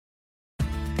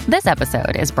This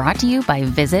episode is brought to you by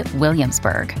Visit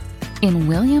Williamsburg. In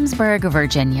Williamsburg,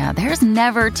 Virginia, there's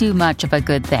never too much of a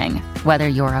good thing. Whether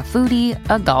you're a foodie,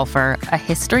 a golfer, a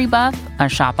history buff, a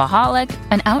shopaholic,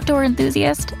 an outdoor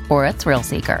enthusiast, or a thrill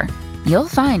seeker, you'll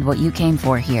find what you came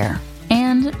for here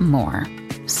and more.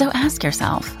 So ask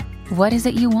yourself, what is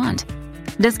it you want?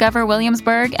 Discover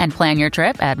Williamsburg and plan your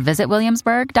trip at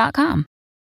visitwilliamsburg.com.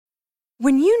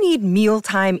 When you need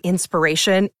mealtime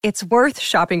inspiration, it's worth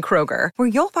shopping Kroger, where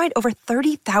you'll find over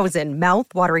 30,000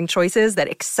 mouth-watering choices that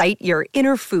excite your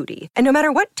inner foodie. And no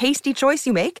matter what tasty choice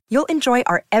you make, you'll enjoy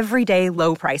our everyday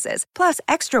low prices, plus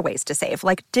extra ways to save,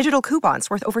 like digital coupons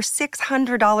worth over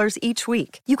 $600 each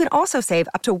week. You can also save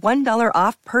up to $1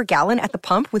 off per gallon at the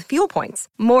pump with fuel points.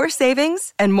 More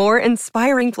savings and more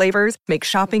inspiring flavors make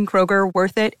shopping Kroger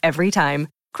worth it every time.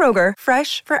 Kroger,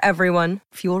 fresh for everyone.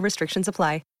 Fuel restrictions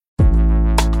apply.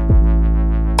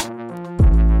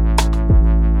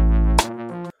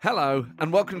 Hello,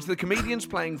 and welcome to the Comedians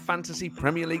Playing Fantasy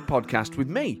Premier League podcast with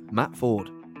me, Matt Ford.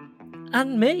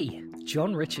 And me,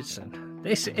 John Richardson.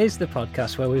 This is the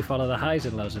podcast where we follow the highs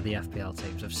and lows of the FPL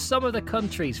teams of some of the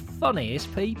country's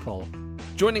funniest people.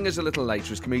 Joining us a little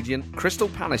later is comedian, Crystal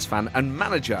Palace fan, and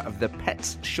manager of the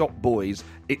Pets Shop Boys,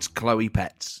 it's Chloe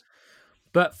Pets.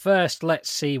 But first, let's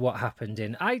see what happened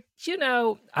I'm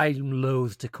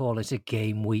loath to call it a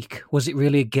game week. Was it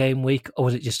really a game week, or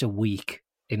was it just a week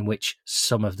in which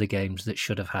some of the games that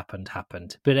should have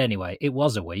happened? But anyway, it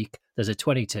was a week. There's a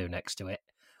 22 next to it.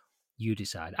 You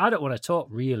decide. I don't want to talk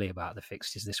really about the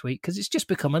fixtures this week because it's just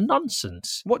become a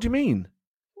nonsense. What do you mean?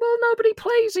 Well, nobody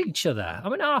plays each other. I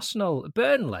mean,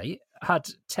 Burnley had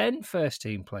 10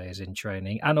 first-team players in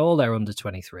training and all their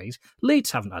under-23s.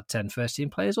 Leeds haven't had 10 first-team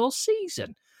players all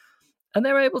season. And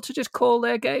they're able to just call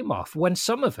their game off when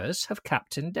some of us have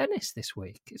captained Dennis this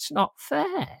week. It's not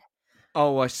fair.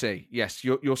 Oh, I see. Yes,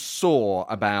 you're sore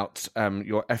about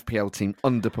your FPL team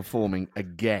underperforming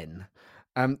again.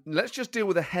 Let's just deal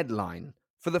with a headline.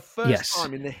 For the first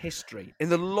time in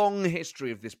the long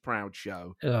history of this proud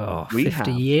show,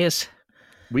 50 years,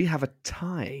 we have a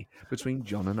tie between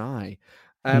John and I.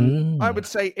 I would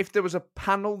say if there was a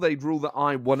panel, they'd rule that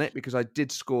I won it because I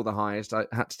did score the highest. I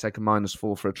had to take a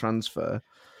 -4 for a transfer.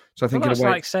 So I think it's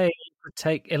like saying you could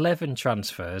take 11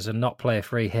 transfers and not play a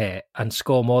free hit and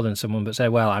score more than someone, but say,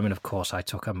 well, I mean, of course, I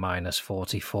took a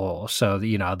 -44, so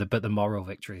but the moral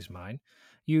victory is mine.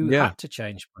 You had to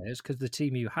change players because the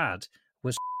team you had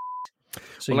was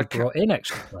so you brought in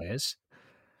extra players.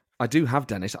 I do have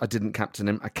Dennis. I didn't captain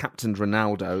him. I captained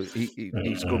Ronaldo.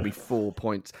 He scored me 4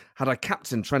 points. Had I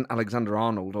captained Trent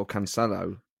Alexander-Arnold or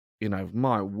Cancelo,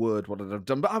 my word, what I'd have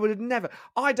done. But I would have never.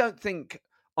 I don't think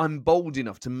I'm bold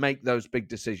enough to make those big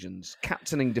decisions.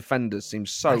 Captaining defenders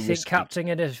seems so risky. I think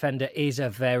captaining a defender is a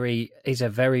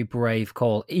very brave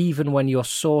call, even when you're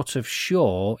sort of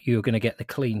sure you're going to get the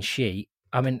clean sheet.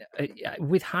 I mean,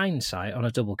 with hindsight, on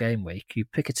a double game week, you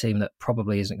pick a team that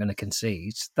probably isn't going to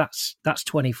concede. That's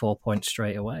 24 points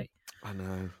straight away. I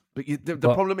know. But the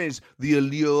problem is the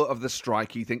allure of the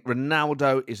strike. You think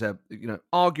Ronaldo is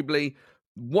arguably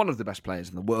one of the best players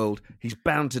in the world. He's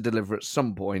bound to deliver at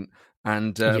some point.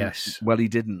 And, well, he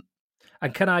didn't.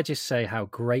 And can I just say how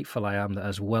grateful I am that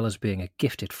as well as being a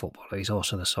gifted footballer, he's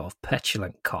also the sort of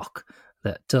petulant cock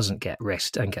that doesn't get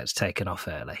risked and gets taken off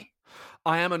early.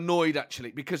 I am annoyed,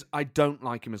 actually, because I don't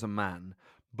like him as a man,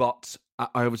 but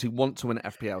I obviously want to win at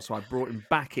FPL, so I brought him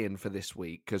back in for this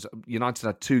week, because United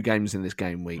had 2 games in this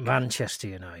game week. Manchester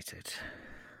United.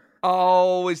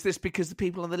 Oh, is this because the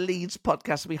people on the Leeds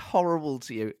podcast will be horrible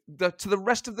to you? To the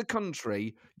rest of the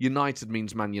country, United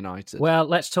means Man United. Well,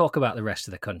 let's talk about the rest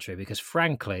of the country, because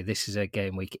frankly, this is a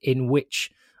game week in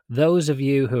which those of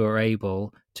you who are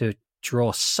able to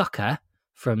draw succour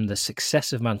from the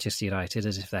success of Manchester United,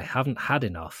 as if they haven't had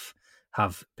enough,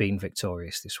 have been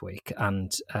victorious this week.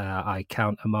 And I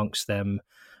count amongst them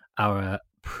our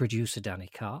producer,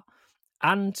 Danny Carr,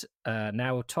 and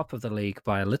now top of the league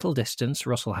by a little distance,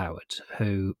 Russell Howard,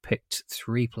 who picked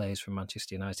 3 players from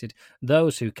Manchester United.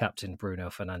 Those who captained Bruno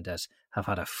Fernandes have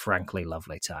had a frankly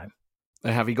lovely time.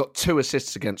 They have. He got 2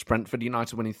 assists against Brentford,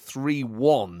 United winning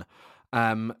 3-1.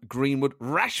 Greenwood,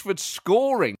 Rashford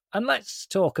scoring. And let's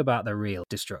talk about the real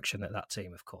destruction that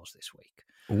team have caused this week.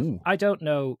 Ooh. I don't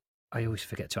know. I always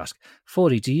forget to ask.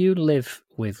 Fordy, do you live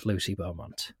with Lucy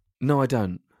Beaumont? No, I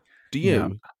don't. Do you?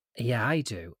 No. Yeah, I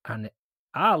do. And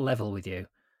I'll level with you.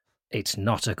 It's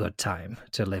not a good time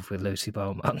to live with Lucy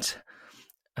Beaumont.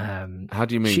 How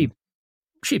do you mean?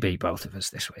 She beat both of us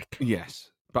this week.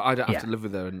 Yes, but I don't have to live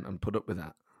with her and put up with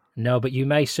that. No, but you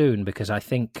may soon, because I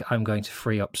think I'm going to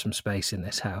free up some space in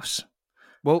this house.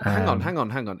 Well, hang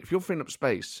on. If you're freeing up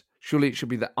space, surely it should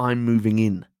be that I'm moving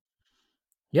in.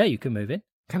 Yeah, you can move in.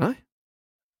 Can I?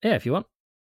 Yeah, if you want.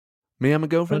 Me and my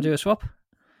Want girlfriend? to do a swap?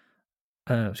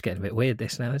 It's getting a bit weird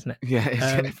this now, isn't it?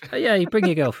 Yeah. Yeah, you bring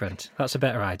your girlfriend. That's a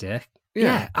better idea.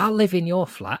 Yeah. I'll live in your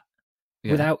flat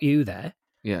without you there.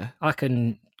 Yeah. I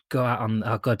can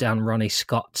I'll go down Ronnie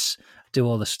Scott's, do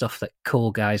all the stuff that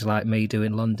cool guys like me do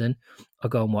in London. I'll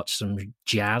go and watch some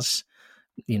jazz,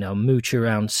 mooch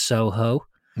around Soho.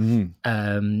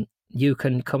 You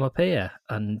can come up here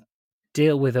and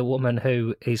deal with a woman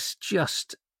who is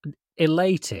just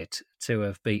elated to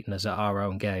have beaten us at our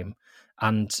own game.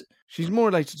 And she's more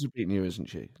elated to beating you, isn't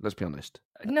she? Let's be honest.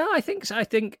 No, I think so.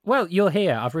 Well, you're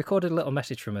here. I've recorded a little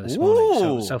message from her this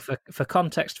morning. So for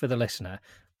context for the listener,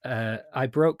 I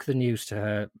broke the news to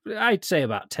her, I'd say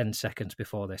about 10 seconds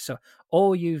before this. So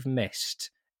all you've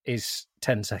missed is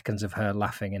 10 seconds of her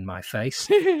laughing in my face.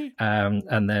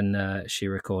 And then she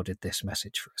recorded this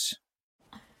message for us.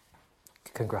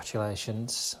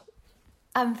 Congratulations.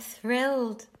 I'm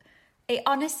thrilled. It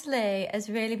honestly has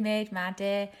really made my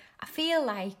day. I feel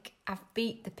like I've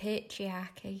beat the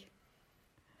patriarchy.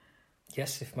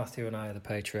 Yes, if Matthew and I are the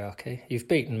patriarchy. You've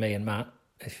beaten me and Matt,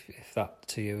 if that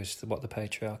to you is what the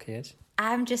patriarchy is.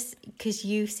 I'm just, because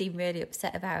you seem really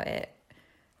upset about it.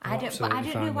 I don't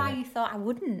know why you thought I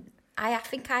wouldn't. I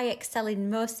think I excel in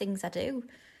most things I do.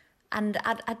 And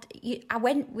I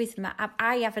went with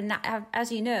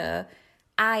as you know,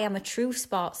 I am a true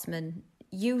sportsman.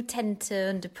 You tend to,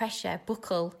 under pressure,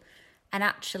 buckle. And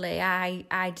actually,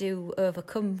 I do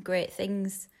overcome great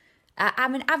things.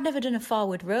 I've never done a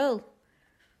forward roll.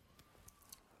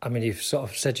 I mean, you've sort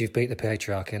of said you've beat the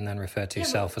patriarchy and then referred to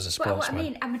yourself as a sportsman. What I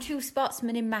mean, I'm a true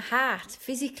sportsman in my heart.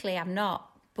 Physically, I'm not.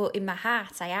 But in my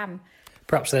heart, I am.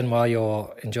 Perhaps then, while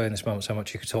you're enjoying this moment so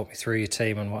much, you could talk me through your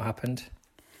team and what happened.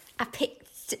 I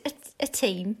picked a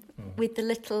team with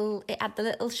it had the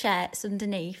little shirts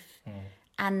underneath.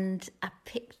 And I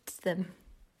picked them.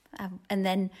 And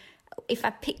then if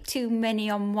I picked too many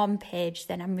on one page,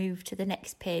 then I moved to the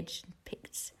next page and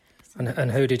picked.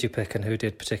 And who did you pick and who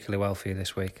did particularly well for you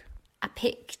this week? I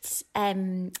picked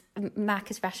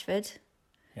Marcus Rashford.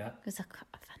 Yeah. Because I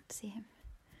fancy him.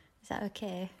 Is that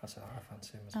okay? That's all right, I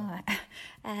fancy him as well.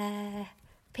 All right.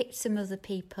 Picked some other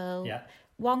people. Yeah.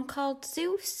 One called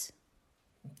Zeus.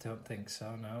 Don't think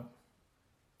so, no.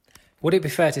 Would it be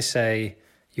fair to say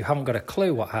you haven't got a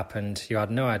clue what happened, you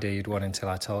had no idea you'd won until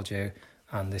I told you,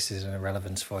 and this is an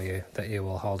irrelevance for you that you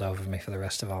will hold over me for the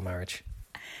rest of our marriage?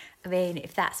 I mean,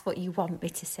 if that's what you want me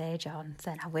to say, John,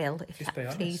 then I will. If just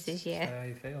that pleases you. Say how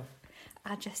you feel.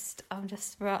 I'm just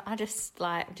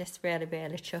really,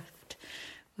 really chuffed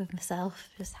with myself.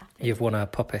 Just happy. You've won a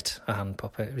hand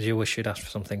puppet. You wish you'd asked for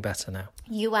something better now.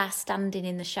 You are standing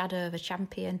in the shadow of a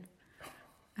champion.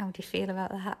 How do you feel about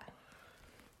that?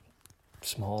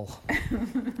 Small.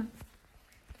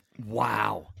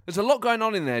 Wow. There's a lot going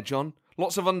on in there, John.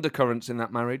 Lots of undercurrents in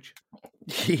that marriage.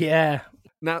 Yeah.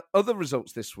 Now, other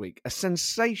results this week. A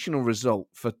sensational result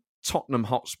for Tottenham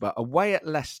Hotspur away at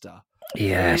Leicester.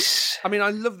 Yes. I mean, I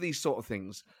love these sort of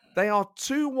things. They are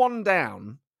 2-1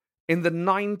 down in the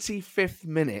 95th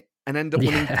minute and end up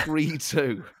winning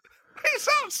 3-2. It's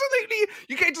absolutely...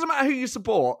 It doesn't matter who you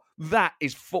support. That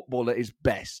is football at its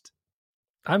best.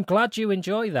 I'm glad you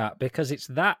enjoy that because it's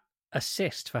that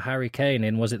assist for Harry Kane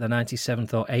in, was it the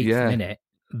 97th or 8th minute,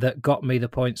 that got me the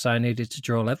points I needed to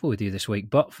draw level with you this week.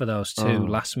 But for those two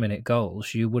last-minute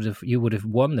goals, you would have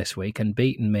won this week and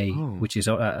beaten me, which is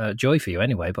a joy for you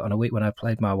anyway, but on a week when I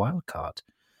played my wild card.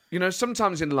 You know,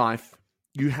 sometimes in life,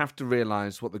 you have to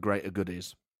realise what the greater good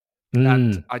is.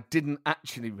 And I didn't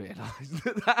actually realise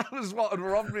that was what had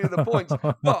robbed me of the points.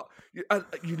 But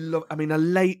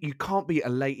you can't beat a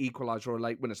late equaliser or a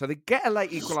late winner. So they get a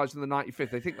late equaliser in the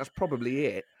 95th. They think that's probably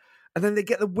it. And then they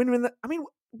get the winner in the... I mean,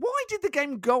 why did the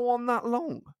game go on that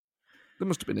long? There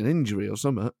must have been an injury or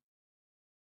something.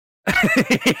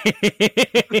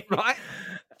 Right?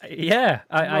 Yeah,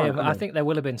 I think there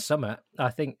will have been some. I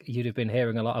think you'd have been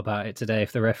hearing a lot about it today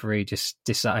if the referee just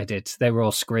decided. They were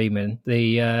all screaming.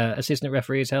 The assistant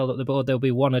referees held up the board. There'll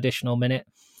be one additional minute.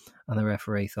 And the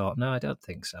referee thought, no, I don't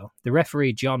think so. The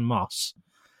referee, John Moss,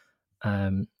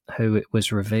 who it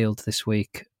was revealed this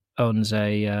week, owns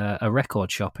a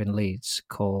record shop in Leeds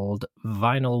called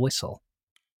Vinyl Whistle.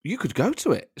 You could go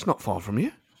to it. It's not far from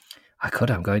you. I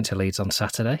could. I'm going to Leeds on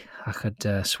Saturday. I could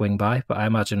swing by, but I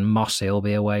imagine Mossy will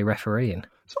be away refereeing.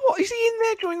 So what, is he in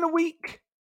there during the week?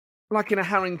 Like in a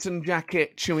Harrington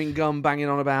jacket, chewing gum, banging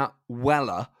on about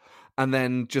Weller, and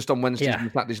then just on Wednesdays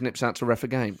and Saturdays nips out to ref a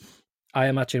game? I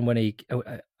imagine when he...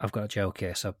 I've got a joke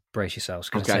here, so brace yourselves.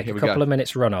 It's going to take a couple of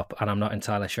minutes run up, and I'm not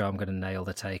entirely sure I'm going to nail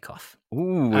the takeoff.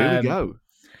 Ooh, here we go.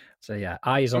 So yeah,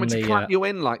 eyes on to clap you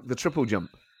in like the triple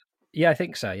jump. Yeah, I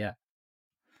think so. Yeah,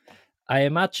 I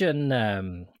imagine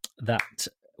that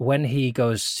when he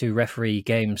goes to referee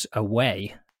games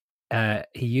away,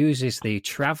 he uses the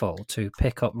travel to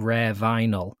pick up rare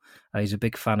vinyl. He's a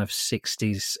big fan of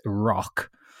 60s rock.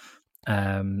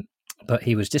 But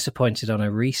he was disappointed on a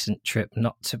recent trip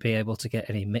not to be able to get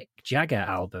any Mick Jagger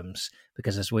albums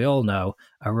because, as we all know,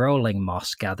 a rolling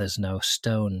moss gathers no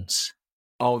stones.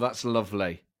 Oh, that's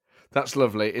lovely. That's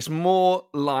lovely. It's more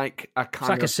like a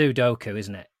kind It's like a Sudoku,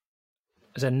 isn't it?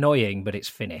 It's annoying, but it's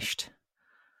finished.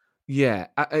 Yeah,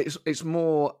 it's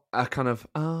more a kind of,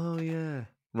 oh, yeah,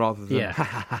 rather than...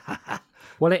 Yeah.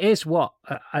 Well, it is what,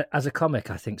 as a comic,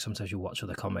 I think sometimes you watch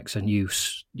other comics and you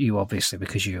obviously,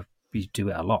 because you do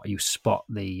it a lot, you spot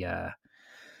the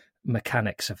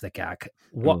mechanics of the gag.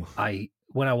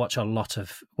 When I watch a lot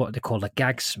of what they call the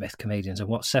gagsmith comedians, and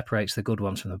what separates the good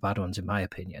ones from the bad ones, in my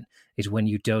opinion, is when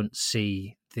you don't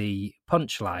see the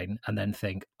punchline and then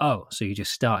think, oh, so you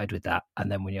just started with that, and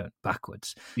then when you went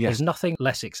backwards. Yeah. There's nothing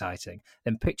less exciting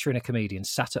than picturing a comedian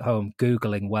sat at home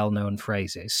Googling well-known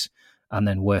phrases and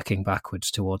then working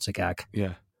backwards towards a gag.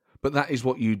 Yeah, but that is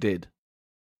what you did.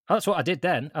 That's what I did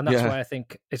then, and that's why I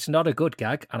think it's not a good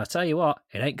gag. And I tell you what,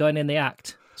 it ain't going in the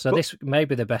act. So this may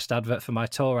be the best advert for my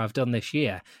tour I've done this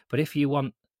year. But if you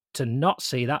want to not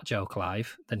see that joke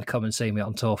live, then come and see me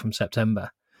on tour from September.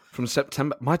 From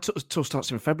September? My tour starts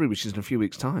in February, which is in a few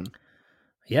weeks' time.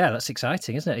 Yeah, that's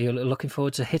exciting, isn't it? Are you looking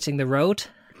forward to hitting the road?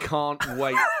 Can't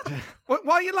wait. Why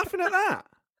are you laughing at that?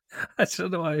 I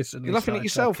don't know why. You're laughing at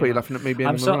yourself, or are you laughing at me being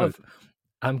on the road?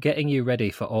 I'm getting you ready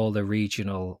for all the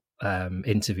regional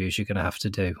interviews you're going to have to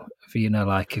do for,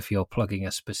 like if you're plugging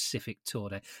a specific tour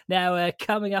day. Now,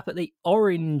 coming up at the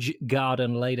Orange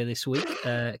Garden later this week,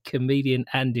 comedian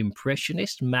and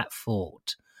impressionist Matt Ford.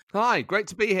 Hi, great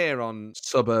to be here on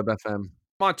Suburb FM.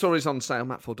 My tour is on sale,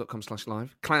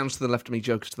 mattford.com/live. Clowns to the left of me,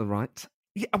 jokers to the right.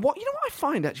 Yeah, what I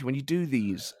find actually when you do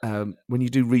these, when you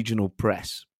do regional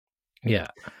press, yeah,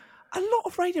 a lot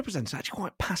of radio presenters are actually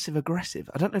quite passive aggressive.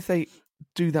 I don't know if they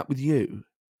do that with you.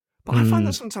 But I find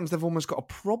that sometimes they've almost got a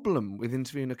problem with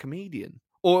interviewing a comedian.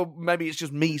 Or maybe it's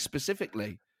just me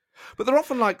specifically. But they're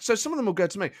often like, so some of them will go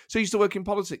to me, so you used to work in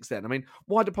politics then? I mean,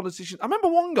 why do politicians... I remember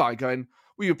one guy going,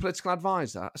 were you a political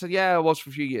advisor? I said, yeah, I was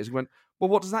for a few years. He went, well,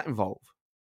 what does that involve?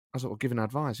 I was like, well, giving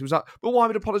advice. He was like, but why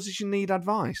would a politician need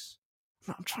advice?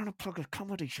 I'm trying to plug a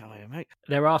comedy show here, mate.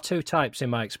 There are two types in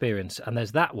my experience, and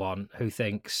there's that one who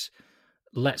thinks...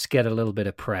 let's get a little bit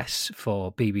of press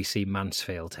for BBC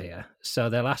Mansfield here. So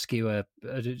they'll ask you, how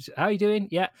are you doing?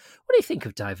 Yeah. What do you think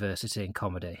of diversity in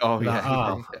comedy?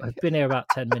 I've been here about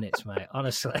 10 minutes, mate.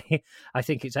 Honestly, I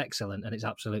think it's excellent and it's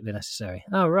absolutely necessary.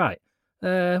 Oh, right.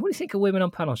 What do you think of women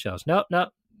on panel shows? No.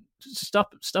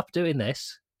 Stop doing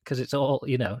this because it's all,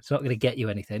 it's not going to get you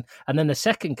anything. And then the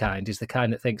second kind is the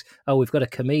kind that thinks, oh, we've got a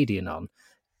comedian on.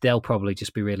 They'll probably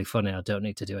just be really funny. I don't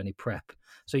need to do any prep.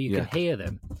 So you can hear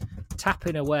them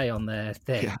tapping away on their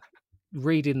thing,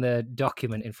 reading the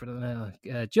document in front of them.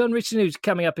 John Richardson, who's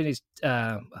coming up in his...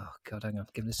 hang on,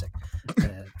 give me a sec.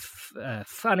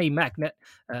 Funny magnet.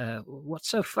 What's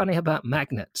so funny about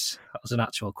magnets? That was an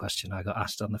actual question I got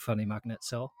asked on the Funny Magnet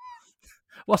Tour.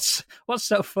 What's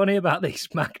so funny about these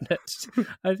magnets?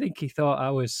 I think he thought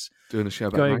I was doing a show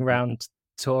about going around...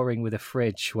 touring with a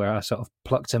fridge where I sort of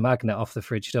plucked a magnet off the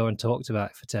fridge door and talked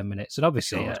about it for 10 minutes. And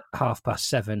obviously at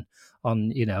 7:30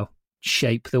 on,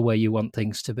 shape the way you want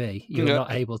things to be, you're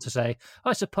not able to say, oh,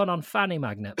 it's a pun on fanny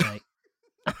magnet, mate.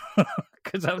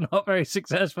 Because I'm not very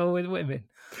successful with women.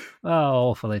 Oh,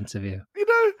 awful interview.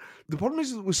 The problem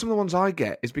is with some of the ones I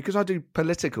get is because I do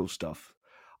political stuff,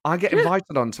 I get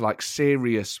invited on to like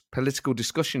serious political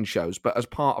discussion shows, but as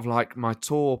part of like my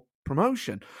tour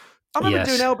promotion. I remember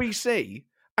doing LBC,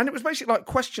 and it was basically like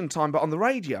question time, but on the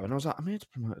radio. And I was like, I'm here to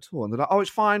promote a tour. And they're like, oh, it's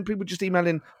fine. People just email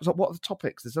in. I was like, what are the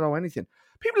topics? They said, oh, anything.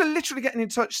 People are literally getting in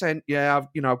touch saying, yeah,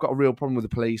 I've got a real problem with the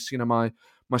police. My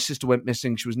sister went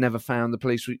missing. She was never found. The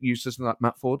police were useless. And like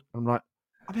Matt Ford. I'm like,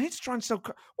 I'm here to try and sell.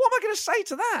 What am I going to say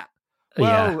to that?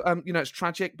 Well, it's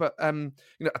tragic, but I'll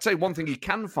tell you one thing you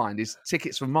can find is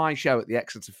tickets for my show at the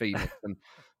Exeter Phoenix, and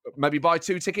maybe buy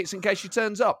 2 tickets in case she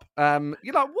turns up.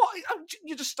 You're like, what?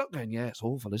 You're just stuck going, yeah, it's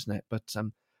awful, isn't it? But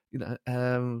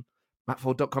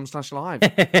mattford.com/live.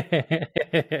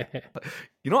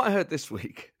 You know what I heard this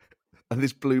week, and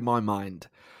this blew my mind.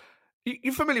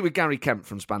 You're familiar with Gary Kemp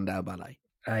from Spandau Ballet?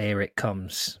 Here it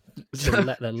comes to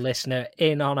let the listener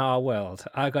in on our world.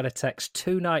 I got a text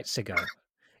 2 nights ago.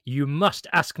 You must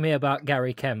ask me about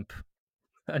Gary Kemp.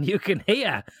 And you can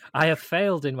hear I have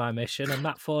failed in my mission, and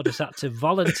Matt Ford has had to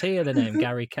volunteer the name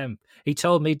Gary Kemp. He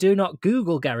told me, do not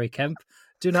Google Gary Kemp.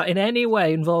 Do not in any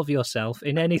way involve yourself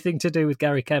in anything to do with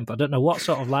Gary Kemp. I don't know what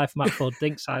sort of life Matt Ford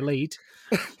thinks I lead.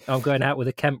 I'm going out with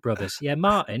the Kemp brothers. Yeah,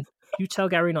 Martin, you tell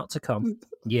Gary not to come.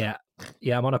 Yeah,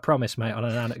 I'm on a promise, mate, on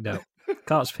an anecdote.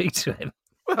 Can't speak to him.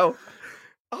 Well,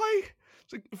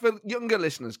 for younger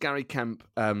listeners, Gary Kemp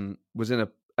was in a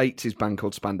 80s band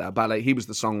called Spandau Ballet. He was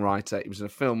the songwriter. He was in a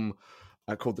film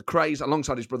called The Craze,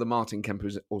 alongside his brother Martin Kemp,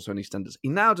 who's also in EastEnders. He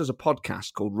now does a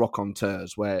podcast called Rock on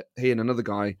Tours, where he and another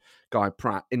guy, Guy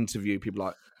Pratt, interview people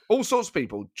like all sorts of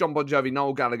people. John Bon Jovi,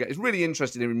 Noel Gallagher. He's really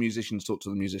interested in musicians, talk to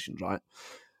the musicians, right?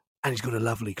 And he's got a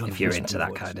lovely kind if you're into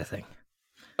that kind of thing.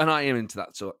 And I am into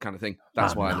that sort of kind of thing.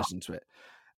 That's why I listen to it.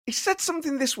 He said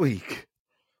something this week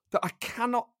that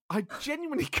I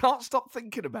genuinely can't stop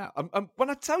thinking about. When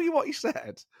I tell you what he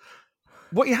said,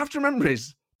 what you have to remember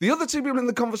is the other two people in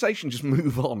the conversation just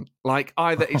move on. Like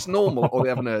either it's normal or they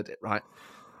haven't heard it, right?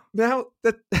 Now,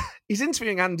 he's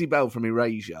interviewing Andy Bell from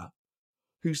Erasure,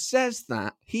 who says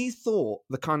that he thought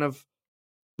the kind of...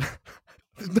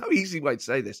 there's no easy way to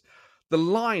say this. The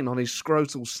line on his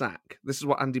scrotal sack, this is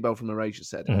what Andy Bell from Erasure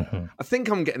said. Mm-hmm. I think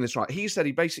I'm getting this right. He said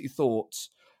he basically thought...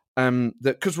 that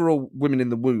because we're all women in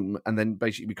the womb and then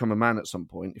basically become a man at some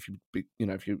point, if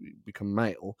you become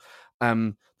male,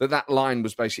 that line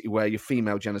was basically where your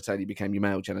female genitalia became your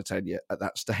male genitalia at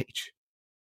that stage.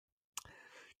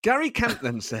 Gary Kemp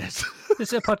then says...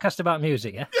 This is a podcast about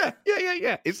music, yeah?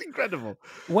 Yeah. It's incredible.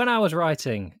 When I was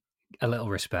writing A Little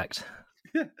Respect...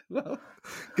 Yeah, well,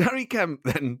 Gary Kemp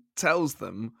then tells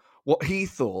them what he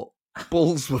thought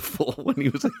balls were for when he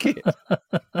was a kid.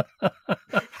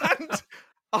 And...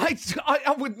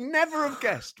 I would never have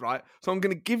guessed, right? So I'm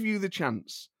going to give you the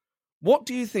chance. What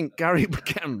do you think Gary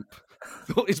Kemp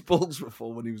thought his balls were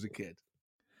for when he was a kid?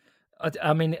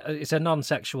 I mean, it's a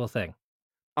non-sexual thing.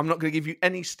 I'm not going to give you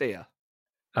any steer.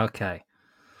 Okay.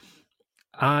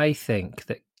 I think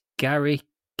that Gary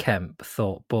Kemp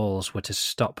thought balls were to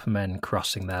stop men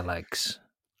crossing their legs.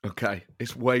 Okay,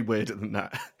 it's way weirder than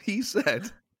that. He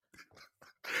said...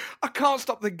 I can't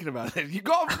stop thinking about it. You've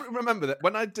got to remember that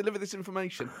when I deliver this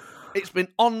information, it's been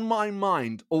on my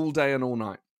mind all day and all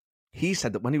night. He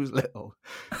said that when he was little,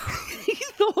 he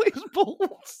thought his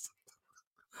balls,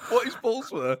 what his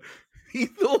balls were, he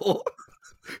thought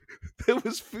there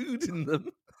was food in them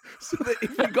so that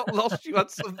if you got lost, you had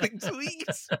something to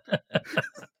eat.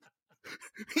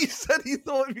 He said he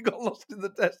thought if you got lost in the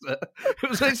desert, it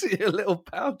was basically a little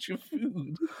pouch of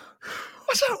food. I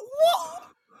was like, what?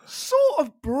 Sort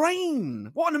of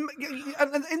brain.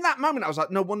 And in that moment, I was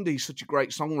like, no wonder he's such a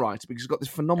great songwriter because he's got this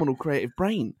phenomenal creative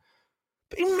brain.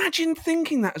 But imagine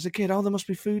thinking that as a kid, oh, there must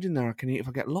be food in there I can eat if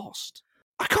I get lost.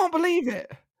 I can't believe it.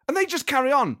 And they just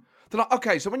carry on. They're like,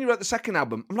 okay, so when you wrote the second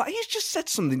album, I'm like, he's just said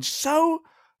something so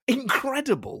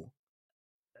incredible.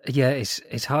 Yeah,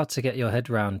 it's hard to get your head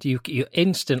around. You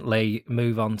instantly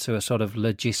move on to a sort of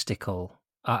logistical,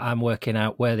 I'm working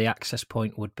out where the access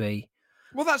point would be.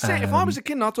 Well, that's it. If I was a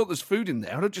kid and I thought there's food in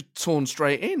there, I'd have just torn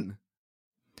straight in.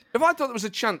 If I thought there was a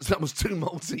chance that was 2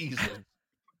 Maltesers,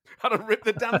 I'd have ripped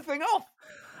the damn thing off.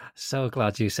 So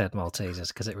glad you said Maltesers,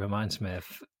 because it reminds me of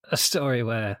a story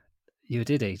where you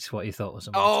did eat what you thought was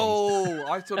a Malteser.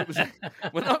 Oh, I thought it was...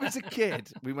 When I was a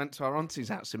kid, we went to our auntie's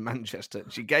house in Manchester,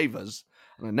 and she gave us,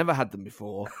 and I never had them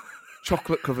before,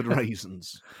 chocolate-covered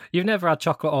raisins. You've never had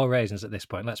chocolate or raisins at this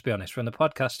point, let's be honest. From the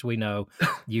podcast, we know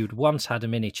you'd once had a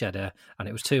mini cheddar and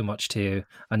it was too much to you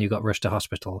and you got rushed to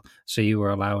hospital. So you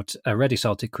were allowed a ready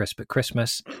salted crisp at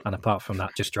Christmas and apart from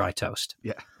that, just dry toast.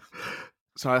 Yeah.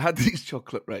 So I had these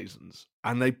chocolate raisins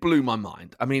and they blew my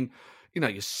mind. I mean, you know,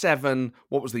 you're 7,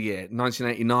 what was the year?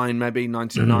 1989, maybe,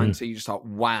 1990. You just thought,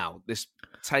 wow, this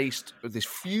taste, this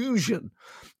fusion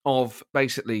of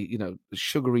basically, you know,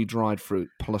 sugary dried fruit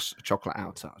plus chocolate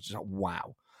outer. I was just like,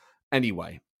 wow.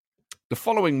 Anyway, the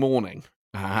following morning,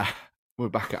 we're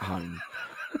back at home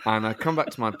and I come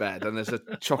back to my bed and there's a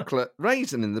chocolate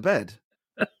raisin in the bed.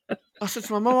 I said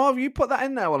to my mum, oh, have you put that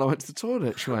in there while I went to the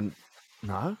toilet? She went,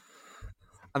 no.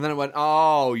 And then I went,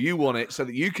 oh, you want it so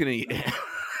that you can eat it.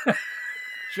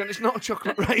 She went, it's not a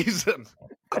chocolate raisin.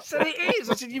 I said, it is.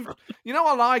 I said, you know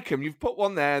I like them. You've put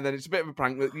one there, and then it's a bit of a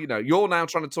prank. That, you know, you're now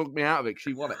trying to talk me out of it because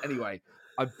you want it. Anyway,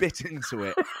 I bit into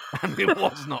it, and it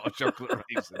was not a chocolate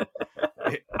raisin.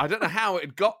 I don't know how it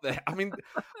had got there. I mean,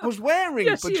 I was wearing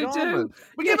pajamas. You do.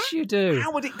 Yes, you do.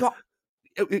 How would it got...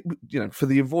 you know, for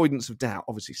the avoidance of doubt,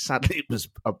 obviously, sadly, it was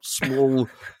a small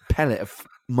pellet of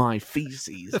my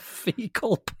feces. A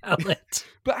fecal pellet.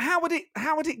 But how would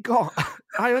it got?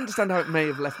 I understand how it may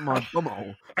have left my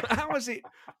bumhole, but how has it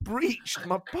breached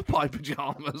my Popeye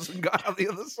pajamas and got out the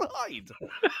other side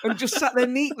and just sat there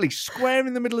neatly, square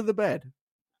in the middle of the bed?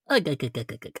 How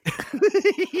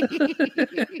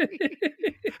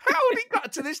would he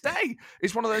got to this day?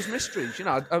 It's one of those mysteries.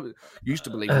 I used to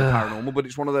believe in the paranormal, but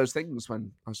it's one of those things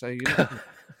when I say,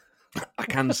 I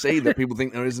can see that people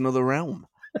think there is another realm.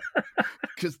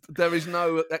 Because there is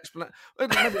no explanation.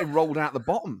 Maybe it rolled out the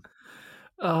bottom.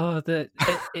 Oh,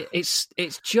 it's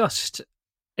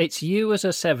you as a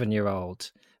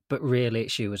 7-year-old, but really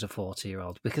it's you as a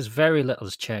 40-year-old, because very little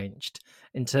has changed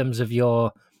in terms of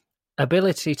your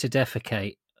ability to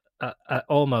defecate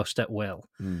almost at will,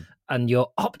 and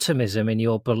your optimism in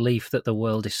your belief that the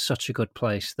world is such a good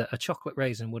place that a chocolate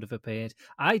raisin would have appeared.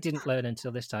 I didn't learn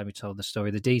until this time you told the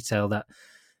story, the detail that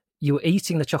you were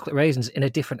eating the chocolate raisins in a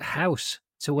different house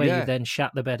to where you then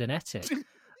shat the bed and ate it.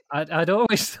 I'd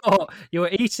always thought you were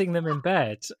eating them in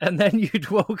bed and then you'd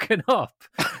woken up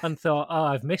and thought, oh,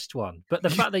 I've missed one. But the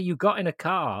fact that you got in a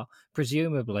car,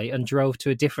 presumably, and drove to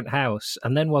a different house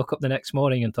and then woke up the next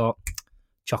morning and thought,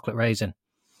 chocolate raisin.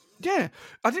 Yeah,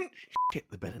 I didn't shit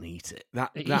the bed and eat it. That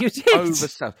you did.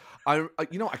 Overstuff.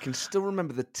 I can still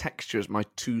remember the texture as my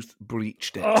tooth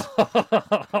breached it. A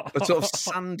sort of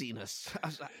sandiness. I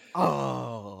was like,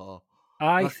 oh.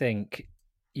 I think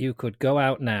you could go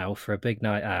out now for a big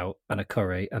night out and a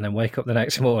curry and then wake up the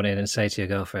next morning and say to your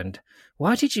girlfriend,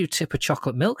 why did you tip a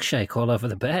chocolate milkshake all over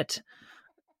the bed?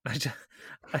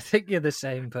 I think you're the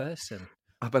same person.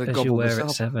 I better as gobble you were this at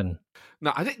up. 7.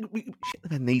 No, I think shit the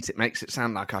bed and eat it makes it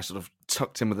sound like I sort of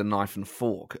tucked in with a knife and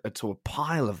fork to a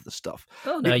pile of the stuff.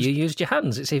 Oh, no, you used your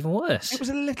hands. It's even worse. It was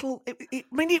a little...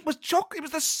 it was chocolate. It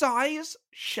was the size,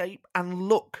 shape and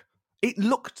look. It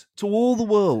looked to all the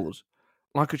world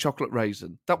like a chocolate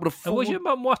raisin. That would have fooled. And was your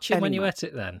mum watching when you anyone. ate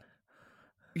it then?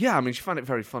 Yeah, I mean, she found it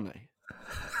very funny.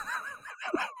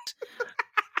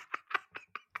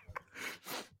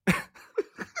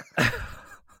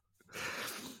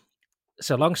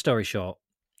 So, long story short,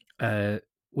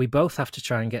 we both have to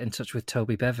try and get in touch with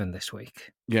Toby Bevan this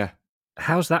week. Yeah.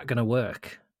 How's that going to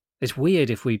work? It's weird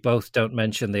if we both don't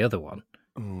mention the other one.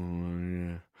 Oh,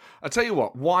 yeah. I'll tell you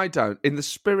what, why don't, in the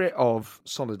spirit of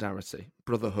solidarity,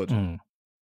 brotherhood,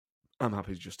 I'm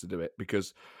happy just to do it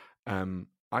because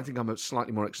I think I'm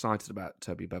slightly more excited about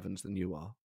Toby Bevans than you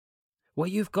are. Well,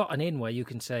 you've got an in where you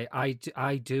can say, I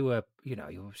do a, you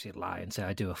obviously lie and say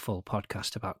I do a full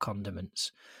podcast about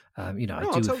condiments. I do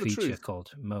a feature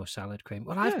called Mo Salad Cream.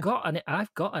 Well, I've got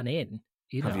an in.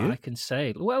 I can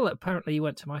say, well, apparently you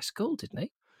went to my school, didn't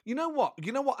he? You know what?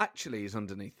 Actually is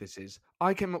underneath this is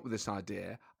I came up with this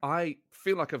idea. I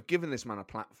feel like I've given this man a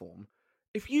platform.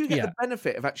 If you get the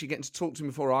benefit of actually getting to talk to him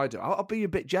before I do, I'll be a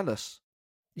bit jealous.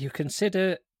 You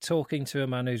consider talking to a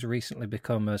man who's recently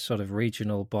become a sort of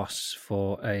regional boss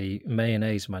for a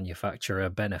mayonnaise manufacturer a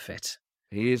benefit.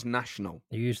 He is national.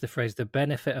 You use the phrase, the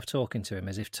benefit of talking to him,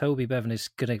 as if Toby Bevan is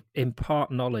going to impart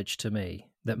knowledge to me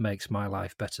that makes my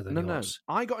life better than yours.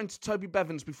 No. I got into Toby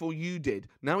Bevans before you did.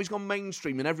 Now he's gone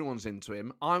mainstream and everyone's into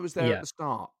him. I was there at the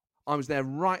start. I was there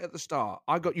right at the start.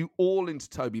 I got you all into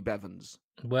Toby Bevans.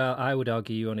 Well, I would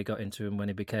argue you only got into him when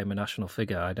he became a national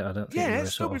figure. I don't think you were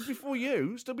still before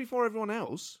you, still before everyone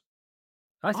else.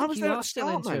 I think you are still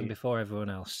into him before everyone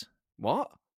else.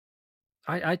 What?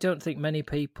 I don't think many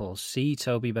people see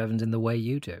Toby Bevans in the way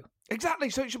you do. Exactly,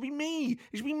 so it should be me.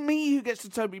 It should be me who gets to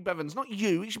Toby Bevans, not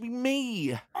you. It should be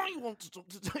me. I want to talk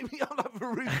to Toby. I'm not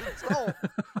rude at all.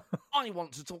 I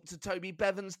want to talk to Toby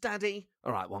Bevans, Daddy.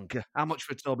 All right, Wonka. How much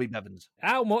for Toby Bevans?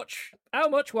 How much? How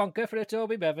much, Wonka, for a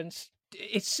Toby Bevans?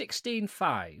 It's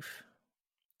 16.5.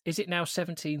 Is it now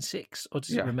 17.6, or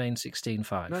does it remain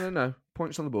 16.5? No.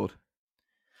 Points on the board.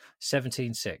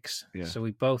 17.6. Yeah. So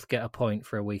we both get a point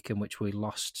for a week in which we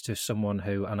lost to someone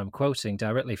who, and I'm quoting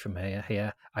directly from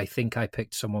here, I think I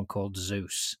picked someone called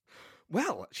Zeus.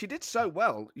 Well, she did so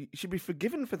well. She'd be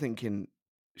forgiven for thinking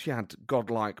she had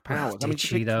godlike powers. Well,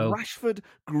 she picked Rashford,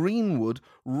 Greenwood,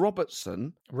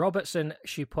 Robertson. Robertson,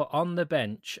 she put on the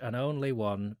bench and only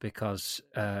one because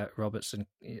Robertson,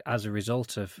 as a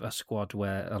result of a squad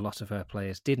where a lot of her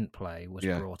players didn't play, was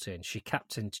brought in. She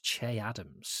captained Che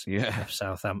Adams of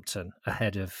Southampton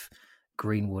ahead of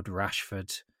Greenwood,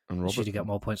 Rashford. And she'd get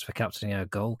more points for captaining her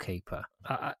goalkeeper.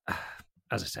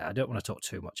 As I say, I don't want to talk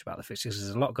too much about the fixtures.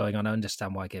 There's a lot going on. I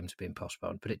understand why games are being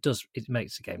postponed, but it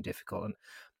makes the game difficult. And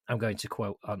I'm going to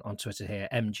quote on Twitter here,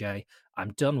 MJ,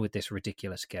 I'm done with this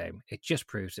ridiculous game. It just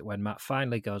proves that when Matt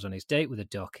finally goes on his date with a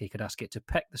duck, he could ask it to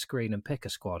peck the screen and pick a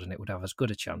squad, and it would have as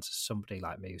good a chance as somebody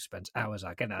like me who spends hours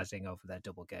agonising over their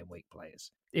double game week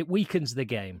players. It weakens the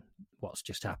game, what's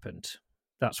just happened.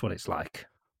 That's what it's like.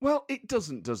 Well, it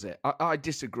doesn't, does it? I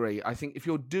disagree. I think if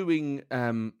you're doing...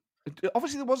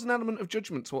 obviously, there was an element of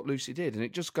judgment to what Lucy did, and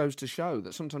it just goes to show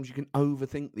that sometimes you can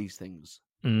overthink these things.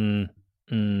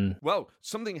 Well,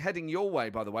 something heading your way,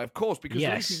 by the way, of course, because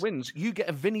Lucy wins, you get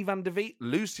a Vinnie van der Veet.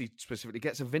 Lucy specifically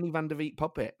gets a Vinnie van der Veet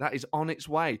puppet. That is on its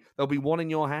way. There'll be one in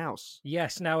your house.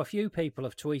 Yes. Now, a few people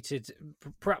have tweeted,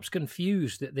 perhaps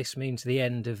confused that this means the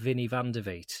end of Vinnie van der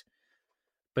Veet.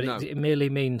 But it merely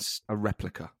means... a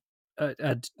replica.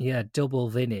 Double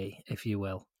Vinnie, if you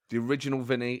will. The original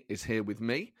Vinnie is here with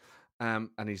me, and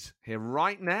he's here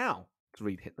right now to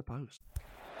read Hit the Post.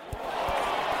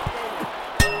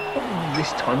 Oh,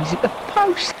 this time he's at the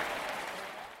post.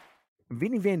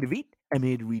 Vinnie van der Veet, I'm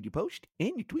here to read your post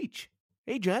and your tweets.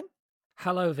 Hey, John.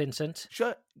 Hello, Vincent.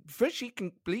 So, first,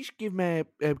 please give my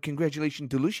congratulations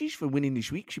to Lucy for winning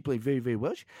this week. She played very, very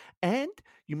well. And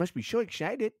you must be so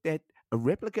excited that a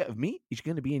replica of me is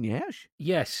going to be in your house.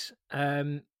 Yes.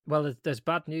 Well, there's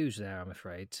bad news there, I'm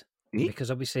afraid. Because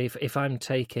obviously, if I'm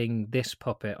taking this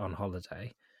puppet on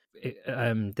holiday...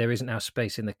 there isn't now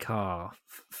space in the car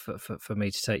for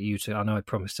me to take you to. I know I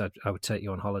promised I would take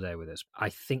you on holiday with us. I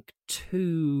think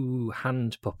 2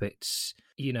 hand puppets.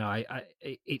 You know,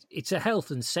 it's a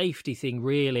health and safety thing,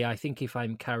 really. I think if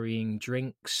I'm carrying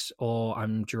drinks or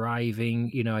I'm driving,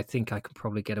 you know, I think I could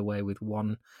probably get away with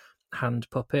 1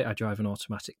 hand puppet. I drive an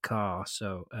automatic car,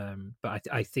 so but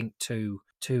I think 2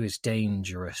 is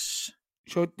dangerous.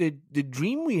 So the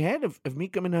dream we had of me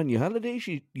coming on your holidays,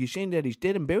 you're saying that he's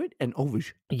dead and buried and over?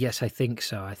 Yes, I think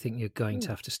so. I think you're going to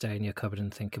have to stay in your cupboard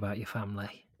and think about your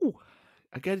family. Oh,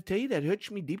 I got to tell you, that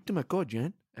hurts me deep to my core,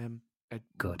 John.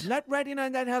 Good. Not riding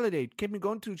on that holiday. It kept me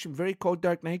going through some very cold,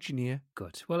 dark nights in here.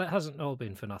 Good. Well, it hasn't all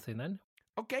been for nothing then.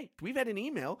 Okay, we've had an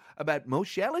email about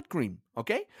Moe's salad cream,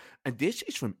 okay? And this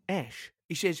is from Ash.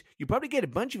 He says, you probably get a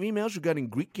bunch of emails regarding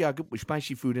Greek yogurt with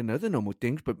spicy food and other normal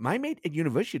things, but my mate at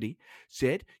university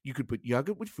said you could put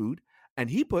yogurt with food, and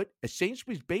he put a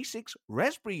Sainsbury's Basics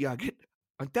raspberry yogurt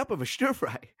on top of a stir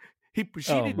fry. He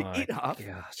proceeded to eat half,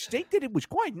 stated it was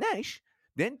quite nice,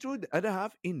 then threw the other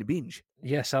half in the binge.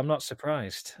 Yes, I'm not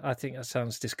surprised. I think that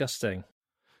sounds disgusting.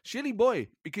 Silly boy,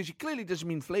 because it clearly doesn't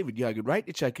mean flavored yogurt, right?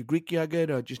 It's like a Greek yogurt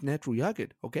or just natural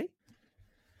yogurt, okay?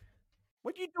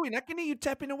 What are you doing? I can hear you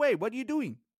tapping away. What are you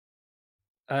doing?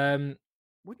 What are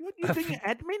you doing,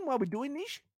 admin, while we're doing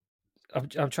this?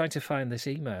 I'm trying to find this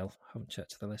email. I haven't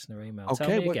checked the listener email. Okay,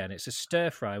 tell me again. It's a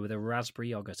stir fry with a raspberry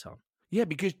yogurt on. Yeah,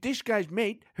 because this guy's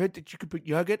mate heard that you could put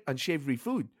yogurt on savory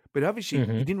food, but obviously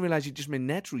he didn't realize it just meant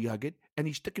natural yogurt, and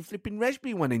he stuck a flipping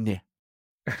raspberry one in there.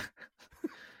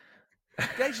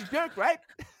 Guy's a jerk, right?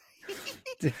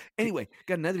 Anyway,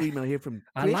 got another email here from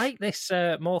Chris. I like this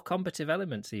more combative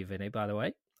element to you, Vinny, by the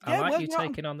way. I like you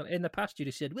taking on in the past. You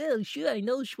just said, well, sure, I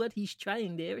know what he's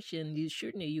trying there, and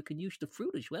certainly you can use the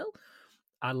fruit as well.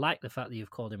 I like the fact that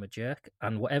you've called him a jerk,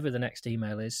 and whatever the next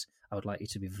email is, I would like you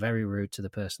to be very rude to the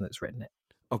person that's written it.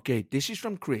 Okay, this is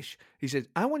from Chris. He says,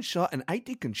 I once saw an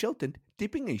IT consultant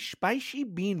dipping a spicy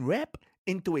bean wrap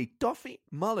into a toffee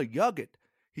Muller yogurt.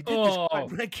 He did this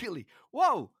quite regularly.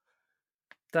 Whoa!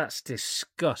 That's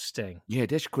disgusting. Yeah,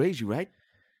 that's crazy, right?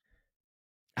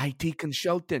 IT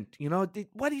consultant. You know,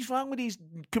 what is wrong with these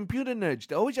computer nerds?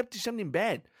 They're always up to something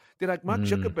bad. They're like Mark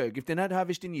Zuckerberg. If they're not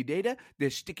harvesting your data, they're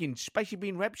sticking spicy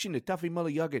bean wraps in the toffee Muller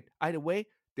yogurt. Either way,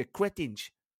 they're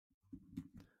cretins.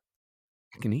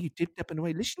 I can hear you tip-tapping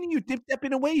away. Listen to you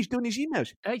tip-tapping away. He's doing his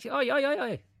emails. Hey.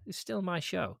 It's still my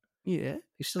show. Yeah.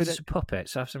 He's still just a puppet,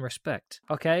 so have some respect.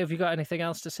 Okay, have you got anything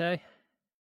else to say?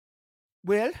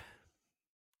 Well,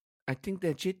 I think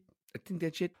that's it.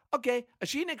 Okay, I'll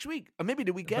see you next week. Or maybe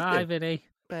the week after. Bye, Vinny.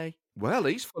 Bye. Well,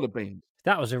 he's full of beans.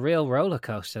 That was a real roller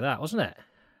coaster, that, wasn't it?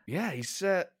 Yeah, he's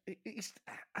I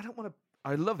don't want to...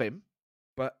 I love him,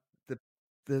 but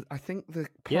I think the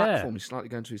platform is slightly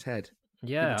going to his head.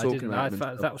 Yeah, I didn't. I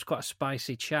thought that was quite a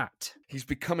spicy chat. He's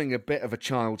becoming a bit of a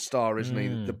child star, isn't he?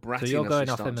 The brattiness so you're going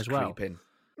off him as well? In.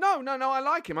 No, I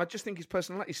like him. I just think his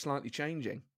personality is slightly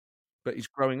changing. But he's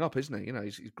growing up, isn't he? You know,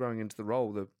 he's growing into the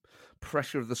role. The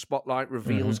pressure of the spotlight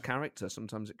reveals character.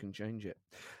 Sometimes it can change it.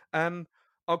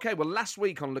 Okay, well, last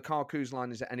week on Lukaku's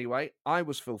Line Is It Anyway, I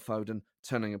was Phil Foden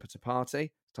turning up at a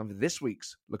party. Time for this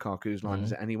week's Lukaku's Line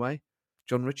Is It Anyway.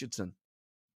 John Richardson,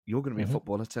 you're going to be a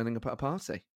footballer turning up at a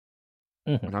party.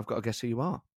 And I've got to guess who you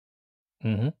are.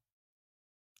 You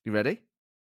ready?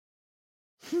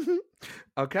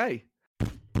 Okay.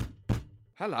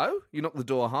 Hello? You knocked the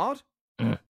door hard?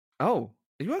 Oh,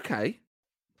 are you okay?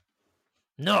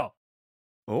 No.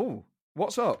 Oh,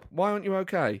 what's up? Why aren't you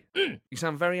okay? You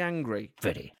sound very angry.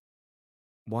 Very.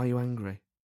 Why are you angry?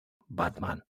 Bad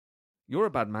man. You're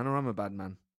a bad man or I'm a bad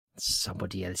man?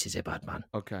 Somebody else is a bad man.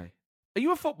 Okay. Are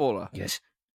you a footballer? Yes.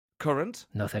 Current?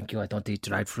 No, thank you. I don't eat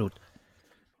dried fruit.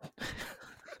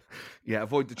 Yeah,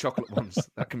 avoid the chocolate ones.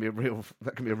 That can be a real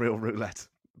roulette.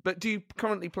 But do you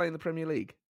currently play in the Premier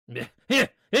League? Yeah.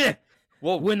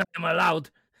 Whoa. When I'm allowed.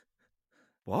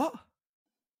 What?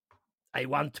 I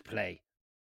want to play.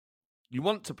 You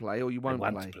want to play or you won't play?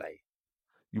 I want to play.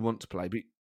 You want to play, but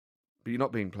you're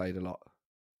not being played a lot.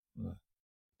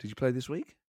 Did you play this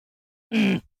week?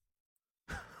 Where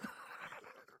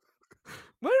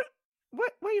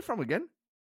are you from again?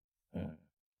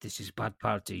 This is bad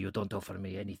party. You don't offer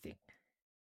me anything.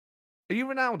 Are you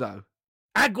Ronaldo?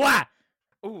 Agua!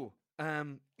 Oh,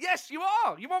 yes, you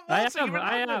are. You want more? I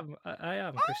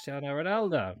am Cristiano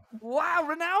Ronaldo. Wow,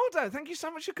 Ronaldo! Thank you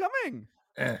so much for coming.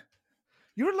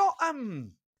 You're a lot. Your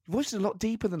voice is a lot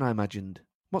deeper than I imagined.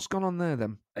 What's gone on there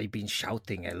then? I've been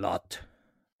shouting a lot.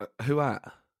 Who at?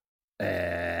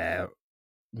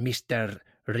 Mr.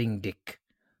 Ringdick.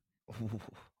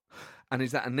 And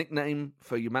is that a nickname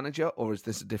for your manager, or is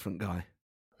this a different guy?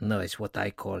 No, it's what I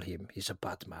call him. He's a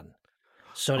bad man.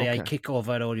 Sorry, Okay. I kick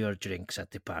over all your drinks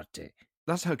at the party.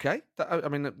 That's okay. I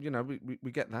mean,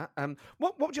 we get that.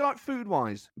 What would you like food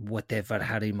wise? Whatever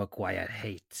Harry Maguire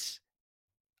hates,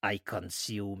 I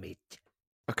consume it.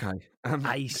 Okay.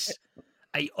 Ice.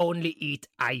 I only eat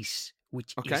ice,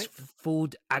 which is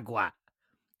food agua.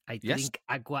 I drink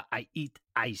agua, I eat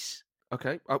ice.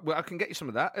 Okay. Well, I can get you some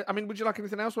of that. I mean, would you like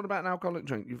anything else? What about an alcoholic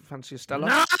drink? You fancy a Stella?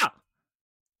 No!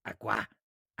 Agua.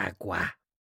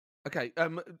 Okay.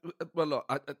 Well,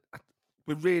 look,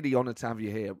 we're really honoured to have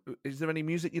you here. Is there any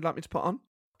music you'd like me to put on?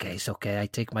 Okay, it's okay. I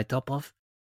take my top off.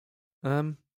 I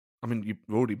mean, you're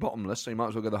already bottomless, so you might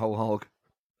as well go the whole hog.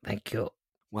 Thank you.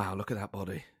 Wow, look at that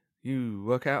body. You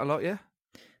work out a lot, yeah?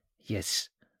 Yes.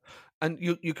 And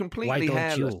you're completely Why don't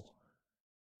hairless. you?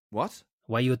 What?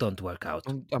 Why you don't work out?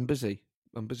 I'm busy.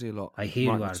 I'm busy a lot. I hear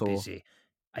you are Writing a tour. busy.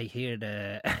 I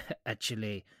hear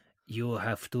actually you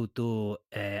have to do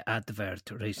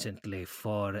advert recently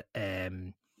for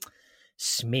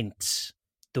Smints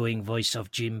doing voice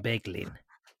of Jim Beglin.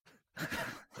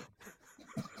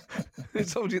 Who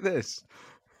told you this?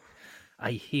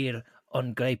 I hear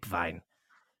on grapevine.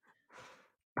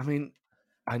 I mean,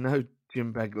 I know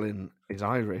Jim Beglin is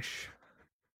Irish.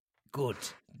 Good.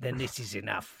 Then this is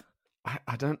enough. I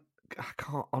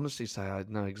can't honestly say I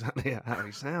know exactly how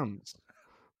he sounds.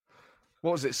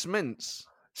 What was it, Smints?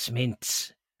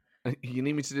 Smints. You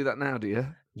need me to do that now, do you?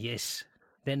 Yes.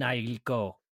 Then I'll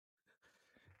go.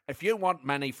 If you want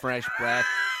many fresh breath,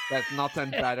 there's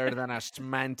nothing better than a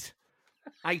Smint.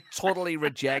 I totally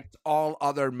reject all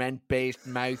other mint-based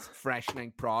mouth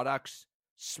freshening products.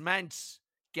 Smints,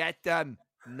 get them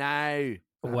now.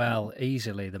 Well,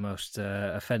 easily the most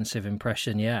offensive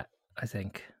impression yet, I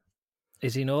think.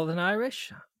 Is he Northern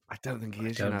Irish? I don't think he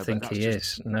is. I don't think he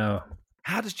is. No.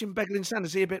 How does Jim Beglin sound?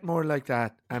 Is he a bit more like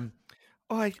that?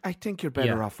 I think you're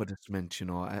better off with a Smint, you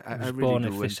know. I was really born, do.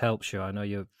 if this helps you, I know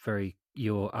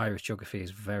your Irish geography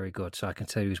is very good, so I can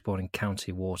tell you he was born in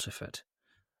County Waterford.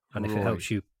 And if it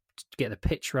helps you get the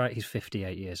pitch right, he's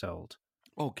 58 years old.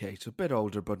 Okay, so a bit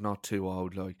older, but not too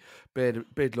old, like.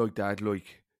 Bit like that,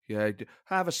 like. Yeah,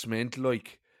 have a Smint,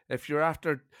 like. If you're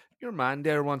after, your man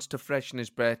there wants to freshen his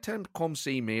breath, tell him to come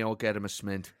see me, I'll get him a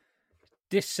Smint.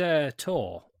 This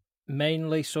tour,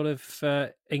 mainly sort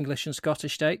of English and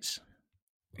Scottish dates?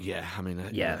 Yeah, I mean...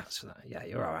 yeah,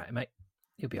 you're all right, mate.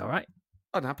 You'll be all right.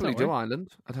 I'd happily do Ireland.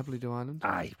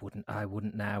 I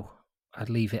wouldn't now. I'd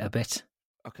leave it a bit.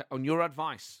 Okay, on your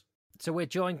advice. So we're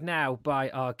joined now by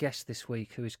our guest this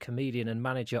week, who is comedian and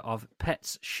manager of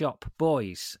Pets Shop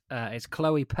Boys. It's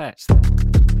Chloe Petts.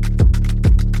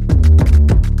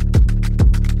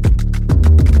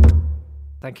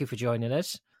 Thank you for joining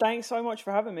us. Thanks so much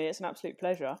for having me. It's an absolute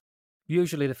pleasure.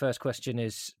 Usually the first question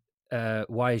is,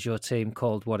 why is your team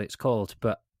called what it's called?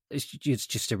 But it's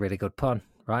just a really good pun,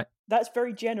 right? That's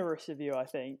very generous of you, I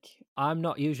think. I'm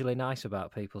not usually nice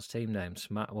about people's team names.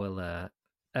 Matt will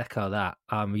echo that.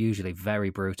 I'm usually very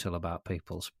brutal about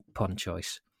people's pun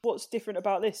choice. What's different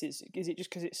about this? Is it just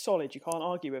because it's solid? You can't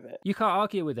argue with it? You can't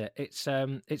argue with it. It's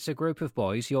a group of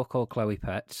boys. You're called Chloe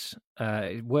Petts.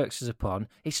 It works as a pun.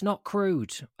 It's not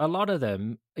crude. A lot of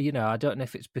them, I don't know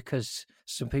if it's because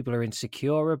some people are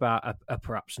insecure about a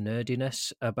perhaps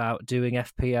nerdiness about doing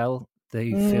FPL.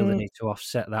 They feel the need to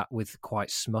offset that with quite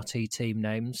smutty team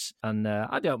names. And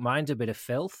I don't mind a bit of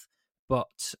filth,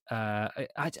 but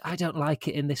I don't like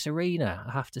it in this arena,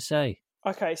 I have to say.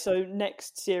 Okay, so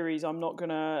next series, I'm not going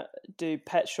to do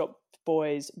Pet Shop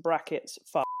Boys brackets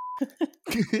fuck.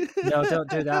 No, don't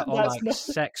do that. Or like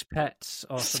sex pets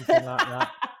or something like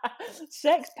that.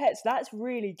 Sex Pets, that's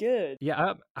really good.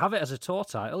 Yeah, have it as a tour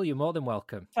title. You're more than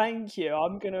welcome. Thank you.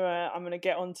 I'm gonna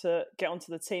get onto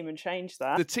the team and change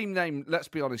that. The team name, let's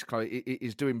be honest, Chloe,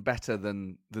 is doing better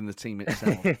than the team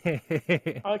itself.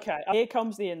 Okay, here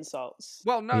comes the insults.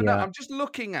 Well, no, I'm just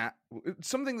looking at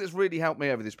something that's really helped me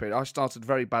over this period. I started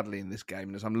very badly in this game,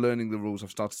 and as I'm learning the rules,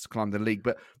 I've started to climb the league.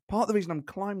 But part of the reason I'm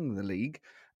climbing the league,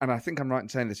 and I think I'm right in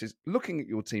saying this, is looking at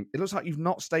your team, it looks like you've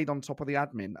not stayed on top of the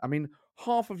admin. I mean,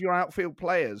 half of your outfield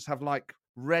players have like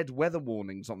red weather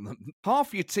warnings on them.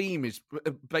 Half your team is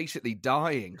basically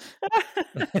dying.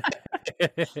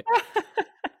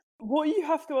 What you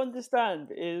have to understand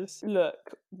is,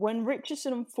 look, when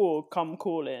Richardson and Ford come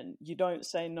calling, you don't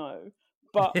say no.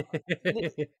 But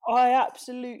I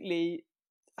absolutely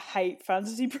hate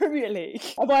Fantasy Premier League.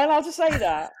 Am I allowed to say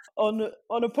that on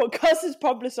a podcast that's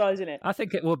publicising it? I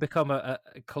think it will become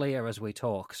clear as we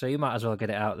talk, so you might as well get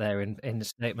it out there in a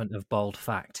statement of bold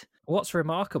fact. What's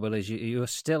remarkable is you're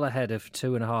still ahead of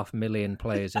 2.5 million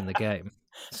players in the game.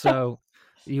 So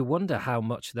you wonder how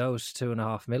much those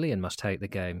 2.5 million must hate the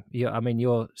game. You're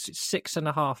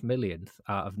 6.5 millionth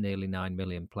out of nearly 9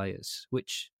 million players,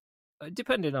 which,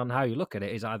 depending on how you look at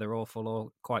it, is either awful or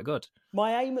quite good.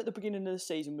 My aim at the beginning of the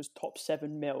season was top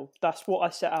 7 mil. That's what I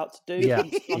set out to do.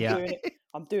 Yeah.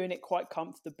 I'm doing it quite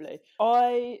comfortably.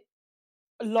 I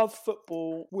love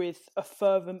football with a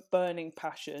fervent, burning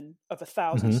passion of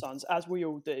 1,000 suns, as we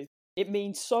all do. It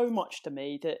means so much to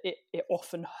me that it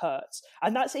often hurts.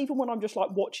 And that's even when I'm just like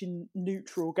watching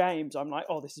neutral games. I'm like,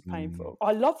 oh, this is painful.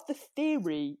 I love the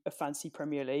theory of Fantasy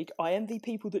Premier League. I envy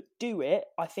people that do it.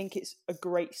 I think it's a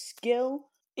great skill.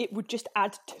 It would just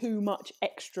add too much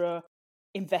extra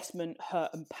investment,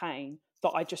 hurt and pain that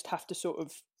I just have to sort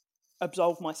of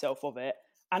absolve myself of it.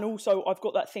 And also I've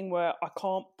got that thing where I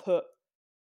can't put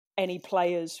any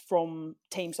players from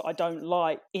teams that I don't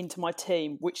like into my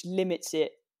team, which limits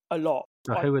it a lot.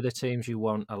 So who are the teams you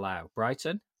won't allow?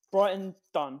 Brighton,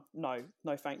 done. No,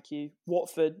 thank you.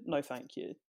 Watford, no, thank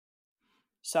you.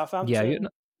 Southampton,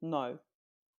 no.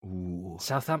 Ooh.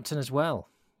 Southampton as well.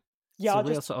 Yeah, it's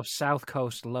a real sort of South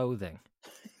Coast loathing.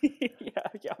 yeah.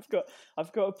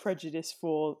 I've got a prejudice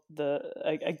for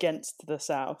against the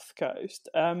South Coast.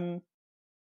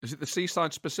 Is it the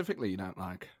seaside specifically you don't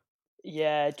like?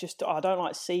 Yeah, just I don't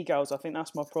like seagulls. I think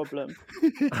that's my problem.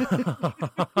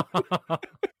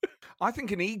 I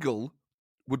think an eagle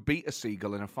would beat a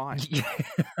seagull in a fight.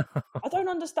 I don't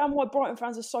understand why Brighton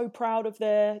fans are so proud of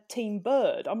their team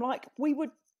bird. I'm like, we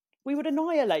would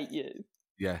annihilate you.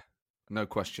 Yeah, no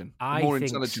question. I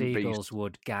think seagulls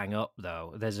would gang up,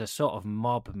 though. There's a sort of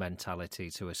mob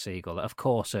mentality to a seagull. Of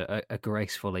course, a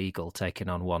graceful eagle taking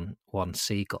on one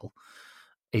seagull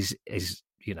is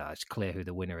it's clear who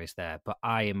the winner is there. But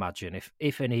I imagine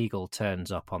if an eagle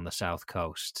turns up on the South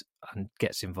Coast and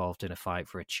gets involved in a fight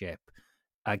for a chip,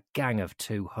 a gang of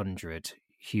 200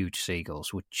 huge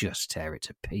seagulls would just tear it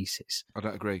to pieces. I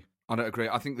don't agree.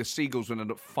 I think the seagulls would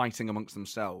end up fighting amongst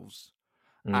themselves.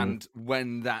 And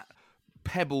when that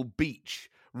pebble beach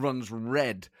runs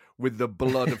red with the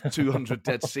blood of 200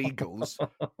 dead seagulls,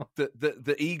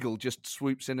 the eagle just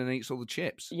swoops in and eats all the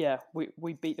chips. Yeah,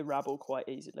 we beat the rabble quite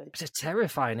easily. It's a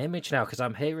terrifying image now because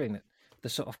I'm hearing the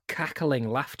sort of cackling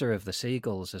laughter of the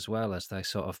seagulls as well as they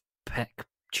sort of peck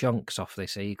chunks off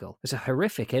this eagle. It's a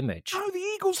horrific image. No, the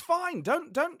eagle's fine.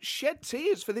 Don't shed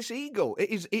tears for this eagle.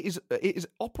 It is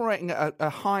operating at a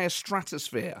higher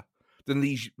stratosphere than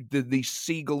these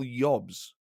seagull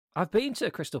yobs. I've been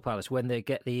to Crystal Palace when they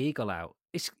get the eagle out.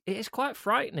 It is quite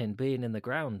frightening being in the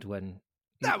ground when...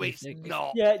 No, it's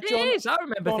not. Yeah, John, it is. I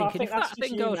remember thinking, if that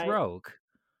thing goes rogue...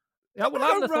 Yeah, well,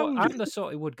 I'm the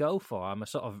sort it would go for. I'm a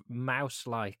sort of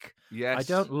mouse-like... Yes. I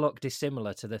don't look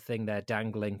dissimilar to the thing they're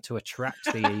dangling to attract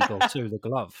the eagle to the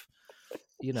glove.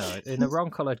 In a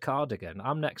wrong-coloured cardigan.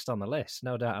 I'm next on the list,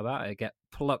 no doubt about it. Get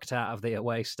plucked out of the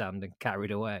away stand and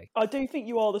carried away. I do think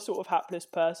you are the sort of hapless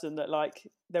person that, like,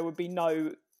 there would be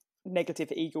no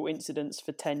negative eagle incidents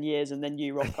for 10 years and then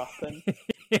you rock up and...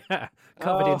 yeah,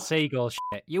 covered in seagull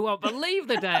shit. You won't believe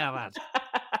the day I've had.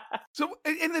 So,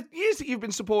 in the years that you've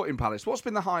been supporting Palace, what's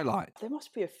been the highlight? There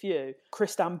must be a few.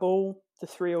 Istanbul, the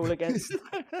 3-3 against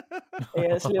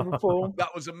Liverpool.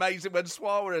 That was amazing when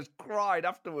Suarez cried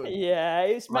afterwards. Yeah,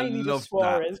 it's mainly just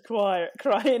Suarez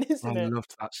crying, isn't it? I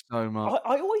loved that so much.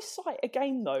 I always cite a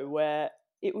game, though, where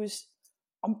it was...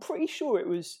 I'm pretty sure it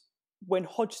was when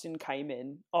Hodgson came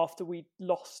in after we'd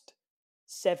lost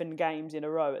 7 games in a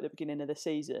row at the beginning of the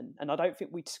season, and I don't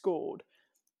think we'd scored.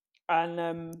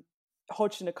 And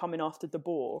Hodgson had come in after De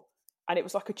Boer, and it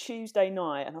was like a Tuesday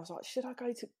night, and I was like, should I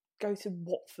go to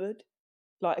Watford?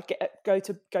 like go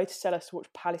to Selhurst to watch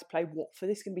Palace play Watford.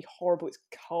 This is going to be horrible. It's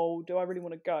cold. Do I really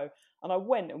want to go? And I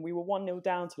went, and we were 1-0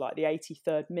 down to like the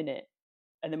 83rd minute,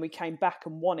 and then we came back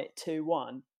and won it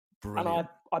 2-1. Brilliant. And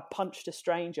I punched a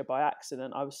stranger by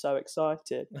accident. I was so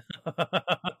excited.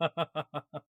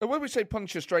 And when we say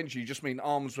punch a stranger, you just mean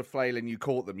arms were flailing, you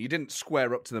caught them. You didn't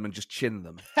square up to them and just chin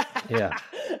them. Yeah.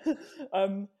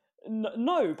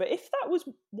 No, but if that was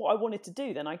what I wanted to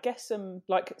do, then I guess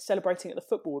like celebrating at the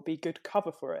football would be good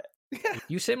cover for it.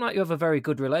 You seem like you have a very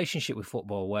good relationship with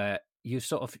football where you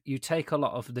take a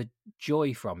lot of the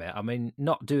joy from it. I mean,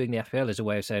 not doing the FPL is a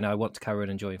way of saying I want to carry on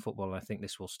enjoying football and I think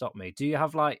this will stop me. Do you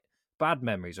have like bad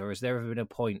memories, or has there ever been a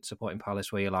point supporting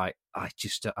Palace where you're like, I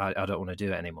don't want to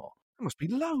do it anymore? There must be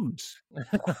loads.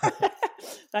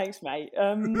 Thanks, mate.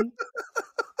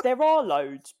 There are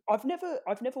loads. I've never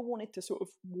wanted to sort of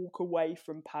walk away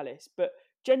from Palace, but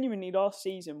genuinely last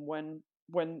season when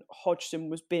Hodgson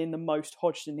was being the most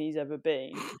Hodgson he's ever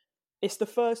been, it's the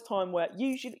first time where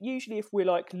usually if we're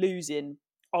like losing,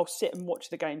 I'll sit and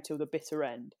watch the game till the bitter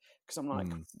end because I'm like,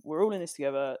 we're all in this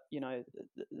together. You know,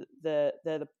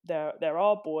 they're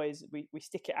our boys. We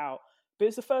stick it out. But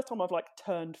it's the first time I've like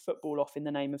turned football off in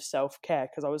the name of self-care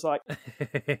because I was like,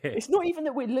 it's not even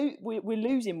that we're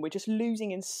losing. We're just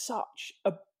losing in such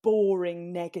a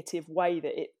boring, negative way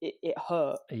that it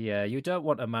hurt. Yeah, you don't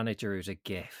want a manager who's a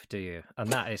gif, do you?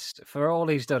 And that is, for all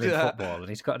he's done in football, and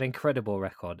he's got an incredible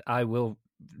record, I will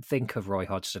think of Roy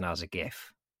Hodgson as a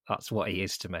gif. That's what he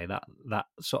is to me. That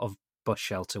sort of bus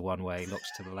shelter one way, looks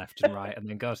to the left and right and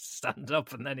then goes to stand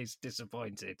up and then he's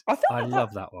disappointed. I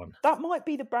love that one. That might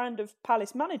be the brand of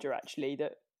Palace manager, actually,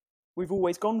 that we've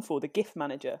always gone for, the GIF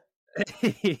manager.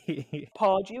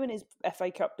 Pardew and his FA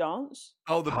Cup dance.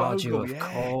 Oh, the Pardew, Bogle, of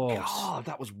course. God,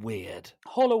 that was weird.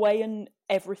 Holloway and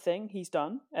everything he's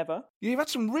done, ever. You've had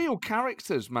some real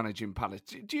characters managing Palace.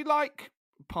 Do you like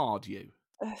Pardew?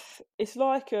 It's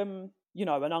like, an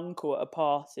uncle at a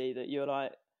party that you're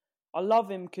like, I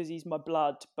love him because he's my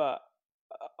blood, but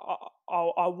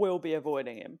I will be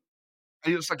avoiding him.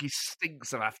 He looks like he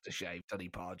stinks of aftershave, doesn't he,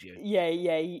 Pardew? Yeah.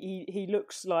 He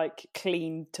looks like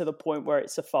clean to the point where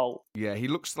it's a fault. Yeah, he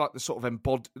looks like the sort of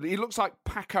he looks like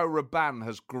Paco Rabanne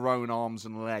has grown arms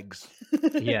and legs.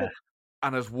 Yeah.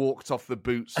 And has walked off the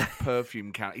Boots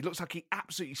perfume can. He looks like he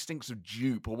absolutely stinks of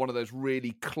Dupe or one of those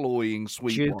really cloying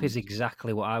sweet Dupe ones. is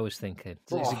exactly what I was thinking.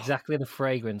 It's exactly the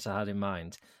fragrance I had in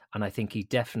mind. And I think he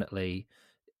definitely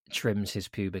trims his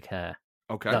pubic hair.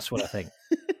 Okay. That's what I think.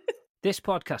 This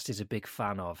podcast is a bit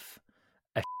fan of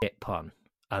a shit pun.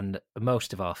 And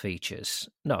most of our features,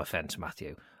 no offence,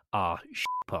 Matthew, are shit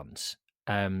puns.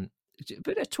 A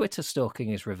bit of Twitter stalking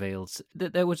is revealed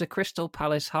that there was a Crystal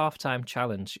Palace halftime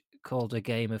challenge called A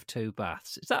Game of Two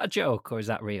Baths. Is that a joke or is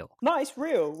that real? No, it's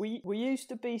real. We used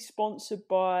to be sponsored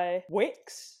by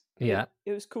Wix. Yeah.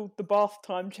 It was called the Bath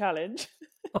Time Challenge.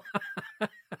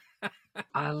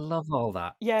 I love all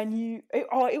that. Yeah, and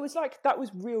it was like, that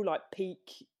was real like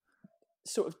peak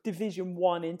sort of Division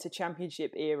 1 into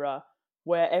Championship era,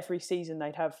 where every season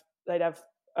they'd have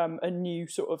a new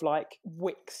sort of like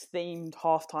Wix themed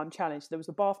halftime challenge. There was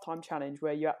the Bath Time Challenge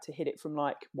where you had to hit it from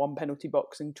like one penalty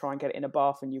box and try and get it in a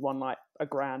bath, and you won like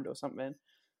 $1,000 or something.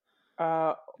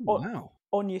 Wow.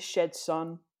 On your shed,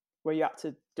 son, where you had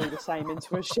to do the same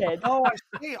into a shed. Oh,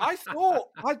 I see.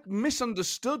 I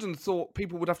misunderstood and thought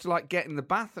people would have to like get in the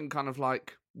bath and kind of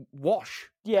like wash.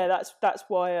 Yeah, that's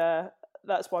why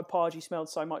Pardew smelled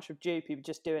so much of Dupe. He was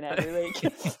just doing it every week.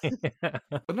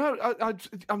 No,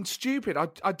 I'm stupid.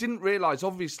 I didn't realise,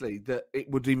 obviously, that it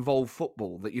would involve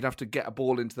football, that you'd have to get a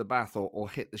ball into the bath or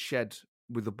hit the shed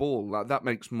with the ball. Like, that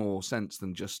makes more sense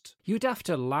than just... You'd have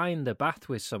to line the bath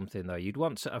with something, though. You'd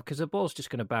want to... Because the ball's just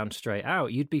going to bounce straight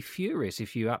out. You'd be furious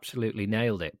if you absolutely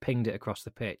nailed it, pinged it across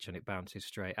the pitch, and it bounces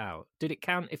straight out. Did it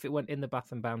count if it went in the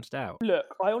bath and bounced out?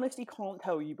 Look, I honestly can't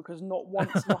tell you, because not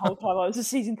once in the whole time I was a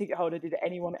season ticket holder did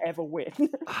anyone ever win.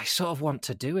 I sort of want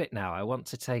to do it now. I want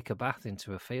to take a bath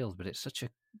into a field, but it's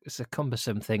a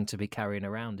cumbersome thing to be carrying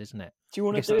around, isn't it? Do you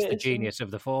want to do that's it? The genius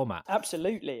of the format.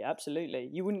 Absolutely.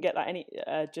 You wouldn't get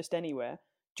that just anywhere.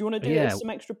 Do you want to do it as some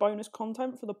extra bonus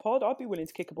content for the pod? I'd be willing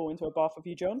to kick a ball into a bath with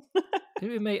you, John. Do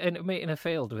we meet in a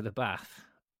field with a bath?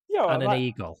 Yeah, and an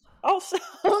eagle. I'll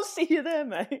see you there,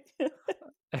 mate.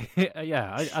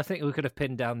 Yeah, I think we could have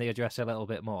pinned down the address a little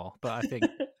bit more, but I think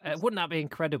wouldn't that be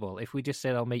incredible if we just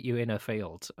said I'll meet you in a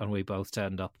field and we both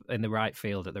turned up in the right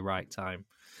field at the right time?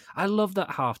 I love that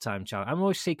halftime challenge. I'm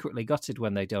always secretly gutted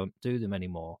when they don't do them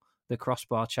anymore. The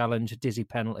crossbar challenge, dizzy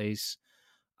penalties.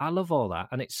 I love all that,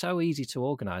 and it's so easy to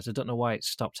organise. I don't know why it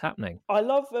stopped happening. I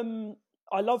love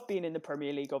I love being in the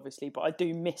Premier League, obviously, but I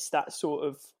do miss that sort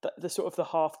of the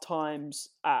half times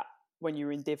at when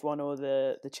you're in Div 1 or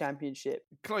the Championship.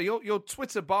 Chloe, your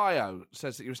Twitter bio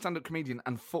says that you're a stand-up comedian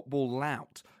and football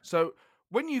lout. So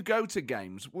when you go to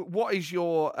games, what is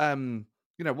your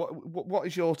what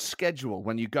is your schedule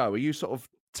when you go? Are you sort of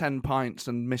 10 pints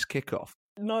and miss kickoff?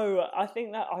 No, I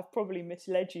think that I've probably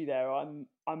misled you there. I'm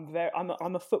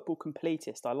a football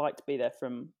completist. I like to be there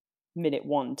from minute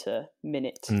 1 to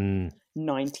minute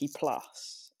 90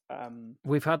 plus.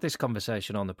 We've had this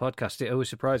conversation on the podcast. It always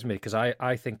surprised me because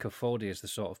I think of Fordy as the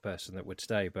sort of person that would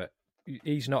stay, but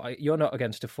he's not. You're not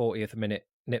against a 40th minute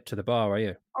nip to the bar, are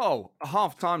you? Oh, a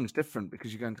half time is different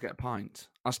because you're going to get a pint.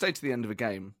 I'll stay to the end of a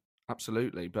game,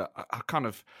 absolutely, but I kind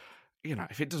of,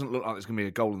 if it doesn't look like there's going to be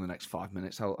a goal in the next 5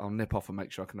 minutes, I'll nip off and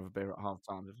make sure I can have a beer at half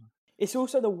time. It's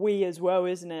also the we as well,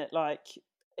 isn't it? Like,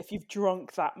 if you've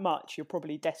drunk that much, you're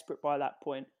probably desperate by that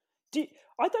point.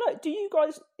 I don't know. Do you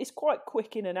guys? It's quite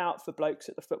quick in and out for blokes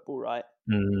at the football, right?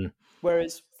 Mm.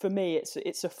 Whereas for me,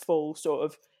 it's a full sort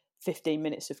of 15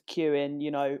 minutes of queuing.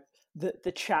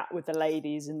 The chat with the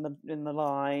ladies in the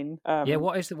line. Yeah,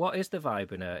 what is the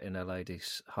vibe in a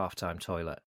ladies' halftime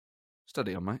toilet?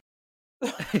 Study on, mate.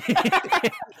 I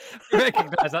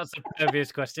recognise that's the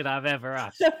pervious question I've ever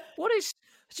asked. What is?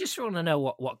 I just want to know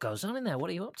what goes on in there. What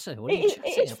are you up to? What are you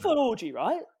it's full orgy,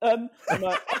 right?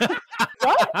 Right?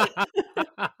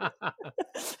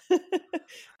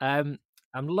 I'm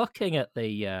looking at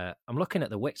the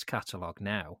Wix catalogue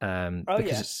now.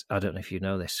 Because I don't know if you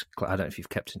know this. I don't know if you've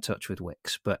kept in touch with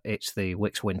Wix, but it's the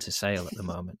Wix winter sale at the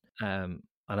moment. And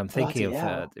I'm thinking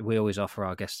we always offer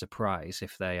our guests a prize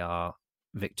if they are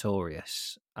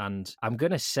victorious, and I'm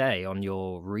going to say on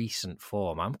your recent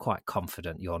form, I'm quite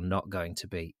confident you're not going to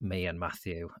beat me and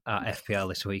Matthew at FPL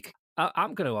this week.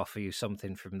 I'm going to offer you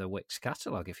something from the Wix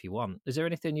catalogue if you want. Is there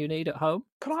anything you need at home?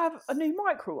 Can I have a new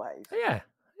microwave? Yeah,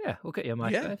 we'll get you a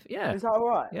microwave. Yeah. Is that all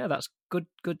right? Yeah, that's good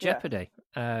Jeopardy.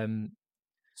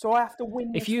 So I have to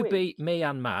win if you beat me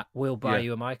and Matt, we'll buy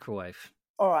you a microwave.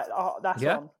 All right, that's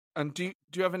on. And do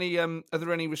you have any? Are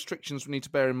there any restrictions we need to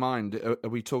bear in mind? Do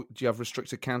you have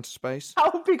restricted counter space?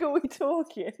 How big are we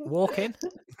talking? Walk in.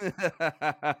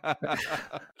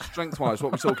 Strength-wise, what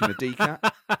are we talking? A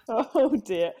D-cat? Oh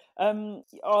dear.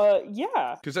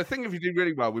 Yeah. Because I think if you do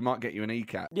really well, we might get you an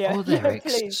E-cat. Yeah. Oh, they're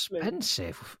please.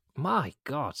 expensive. My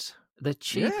God, the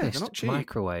cheapest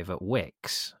microwave at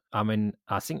Wix. I mean,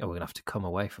 I think we're going to have to come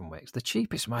away from Wix. The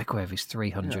cheapest microwave is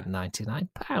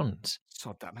 £399.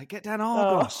 Sod that, mate. Get down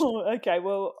Argos. Okay,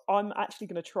 well, I'm actually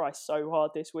going to try so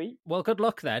hard this week. Well, good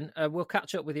luck then. We'll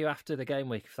catch up with you after the game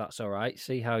week, if that's all right.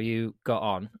 See how you got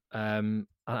on.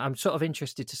 I'm sort of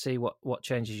interested to see what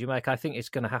changes you make. I think it's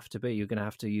going to have to be, you're going to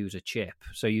have to use a chip.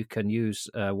 So you can use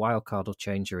Wildcard will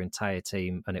change your entire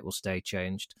team and it will stay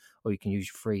changed. Or you can use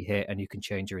free hit and you can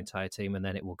change your entire team and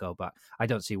then it will go back. I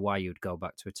don't see why you'd go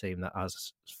back to a team that,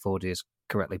 as Fordy has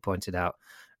correctly pointed out,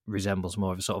 resembles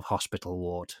more of a sort of hospital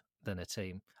ward than a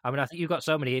team. I mean, I think you've got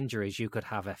so many injuries you could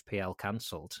have FPL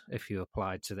cancelled if you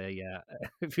applied to the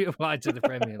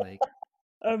Premier League.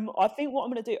 I think what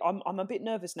I'm going to do, I'm a bit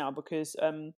nervous now because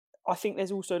I think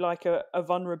there's also like a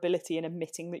vulnerability in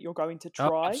admitting that you're going to try.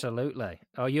 Oh, absolutely.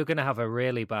 Oh, you're going to have a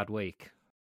really bad week.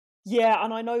 Yeah,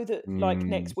 and I know that like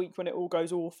next week when it all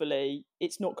goes awfully,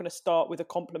 it's not going to start with a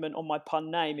compliment on my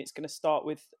pun name. It's going to start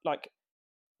with like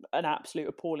an absolute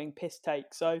appalling piss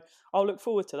take. So I'll look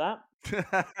forward to that.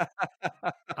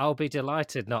 I'll be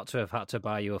delighted not to have had to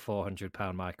buy you a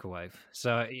 £400 microwave.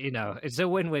 So, it's a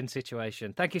win-win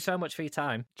situation. Thank you so much for your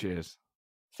time. Cheers.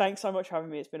 Thanks so much for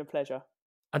having me. It's been a pleasure.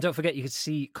 And don't forget, you can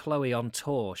see Chloe on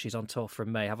tour. She's on tour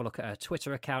from May. Have a look at her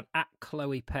Twitter account,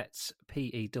 @ChloePets,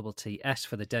 PETTS,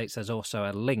 for the dates. There's also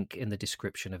a link in the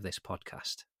description of this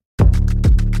podcast.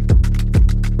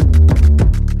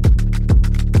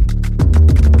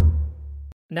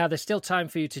 Now, there's still time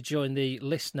for you to join the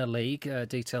Listener League.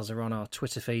 Details are on our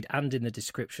Twitter feed and in the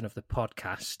description of the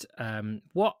podcast.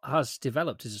 What has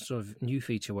developed is a sort of new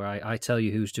feature where I tell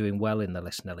you who's doing well in the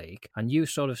Listener League, and you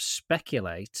sort of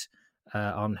speculate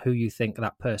on who you think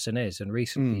that person is. And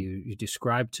recently you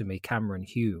described to me Cameron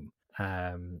Hume,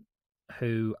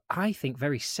 who I think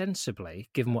very sensibly,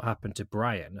 given what happened to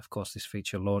Brian, of course this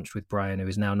feature launched with Brian, who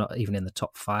is now not even in the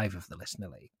top 5 of the Listener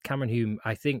League. Cameron Hume,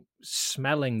 I think,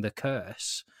 smelling the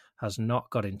curse, has not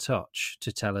got in touch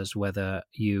to tell us whether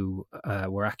you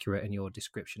were accurate in your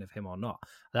description of him or not.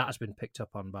 That has been picked up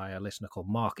on by a listener called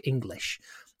Mark English,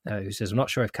 who says, I'm not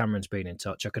sure if Cameron's been in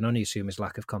touch. I can only assume his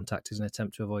lack of contact is an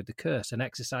attempt to avoid the curse, an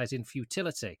exercise in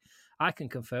futility. I can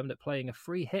confirm that playing a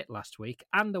free hit last week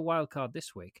and a wildcard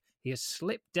this week, he has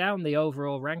slipped down the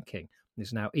overall ranking.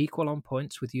 is now equal on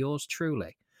points with yours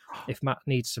truly. If Matt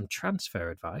needs some transfer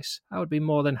advice, I would be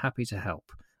more than happy to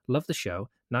help. Love the show.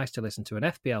 Nice to listen to an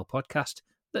FPL podcast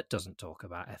that doesn't talk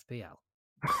about FPL.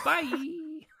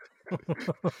 Bye!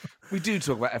 We do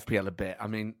talk about FPL a bit. I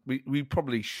mean, we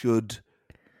probably should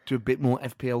do a bit more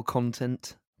FPL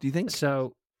content. Do you think?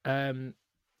 So,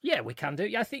 yeah, we can do.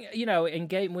 I think, in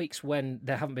game weeks when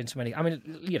there haven't been so many. I mean,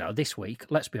 this week,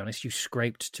 let's be honest, you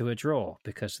scraped to a draw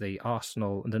because the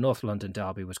North London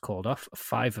derby was called off.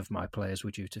 5 of my players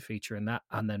were due to feature in that,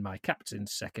 and then my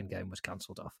captain's second game was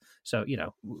cancelled off. So,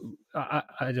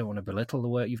 I don't want to belittle the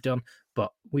work you've done,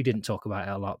 but we didn't talk about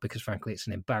it a lot because, frankly, it's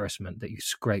an embarrassment that you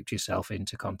scraped yourself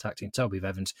into contacting Toby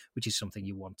Evans, which is something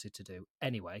you wanted to do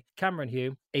anyway. Cameron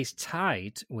Hume is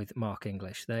tied with Mark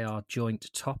English. They are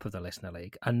joint top of the Listener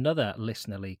League. Another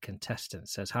Listener League contestant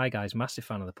says, "Hi guys, massive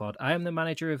fan of the pod. I am the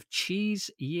manager of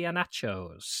Cheese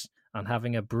Iannachos and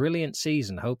having a brilliant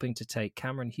season, hoping to take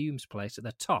Cameron Hume's place at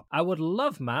the top. I would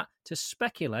love Matt to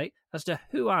speculate as to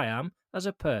who I am as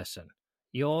a person.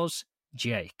 Yours,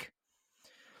 Jake."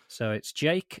 So it's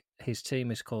Jake. His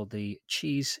team is called the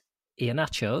Cheese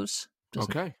Iannachos.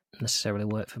 Doesn't necessarily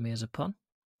work for me as a pun.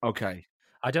 Okay.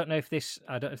 I don't know if the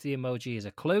emoji is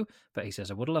a clue, but he says,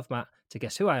 "I would love Matt to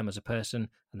guess who I am as a person,"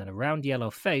 and then a round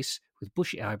yellow face with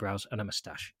bushy eyebrows and a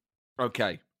moustache.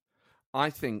 Okay. I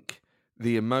think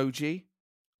the emoji,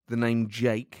 the name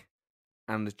Jake,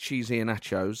 and the cheesy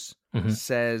nachos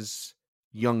says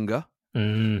younger.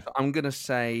 So I'm going to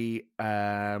say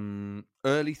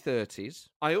early 30s.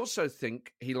 I also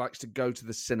think he likes to go to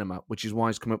the cinema, which is why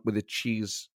he's come up with a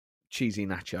cheesy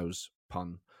nachos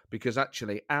pun. Because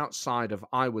actually, outside of,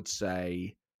 I would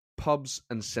say, pubs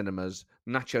and cinemas,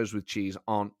 nachos with cheese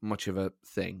aren't much of a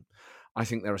thing. I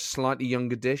think they're a slightly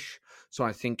younger dish. So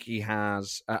I think he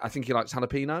likes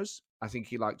jalapenos. I think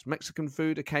he likes Mexican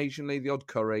food occasionally, the odd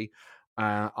curry.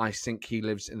 I think he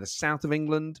lives in the south of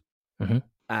England.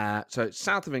 So it's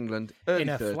south of England, early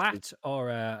 30s. In a flat or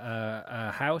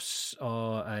a house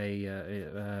or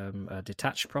a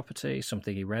detached property,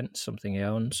 something he rents, something he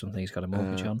owns, something he's got a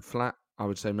mortgage on. Flat. I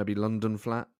would say maybe London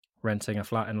flat. Renting a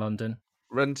flat in London.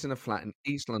 Renting a flat in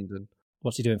East London.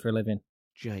 What's he doing for a living?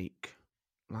 Jake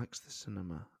likes the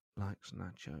cinema, likes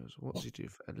nachos. What does he do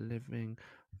for a living?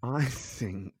 I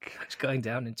think... It's going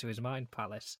down into his mind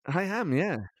palace. I am,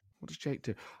 yeah. What does Jake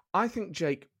do? I think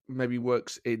Jake maybe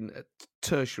works in a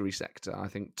tertiary sector. I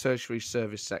think tertiary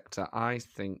service sector. I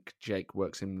think Jake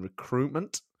works in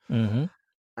recruitment.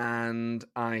 And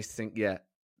I think,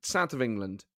 south of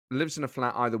England. Lives in a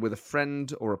flat either with a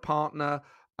friend or a partner,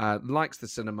 likes the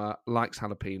cinema, likes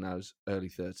jalapenos, early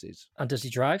 30s. And does he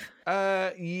drive?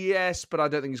 Yes, but I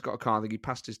don't think he's got a car. I think he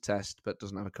passed his test, but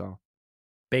doesn't have a car.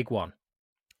 Big one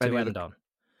to end on.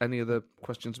 Any other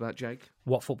questions about Jake?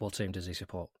 What football team does he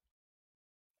support?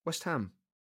 West Ham.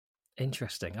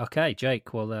 Interesting. Okay,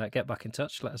 Jake, we'll get back in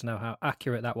touch. Let us know how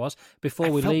accurate that was.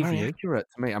 Before we leave you... accurate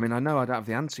to me. I mean, I know I don't have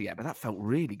the answer yet, but that felt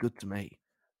really good to me.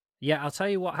 Yeah, I'll tell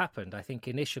you what happened. I think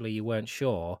initially you weren't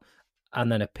sure,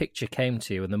 and then a picture came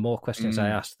to you, and the more questions I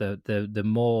asked, the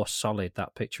more solid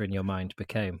that picture in your mind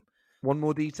became. One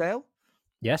more detail?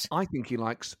 Yes? I think he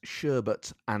likes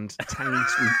sherbet and tangy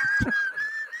sweet.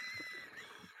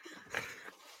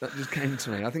 That just came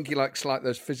to me. I think he likes like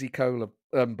those fizzy cola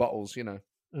bottles,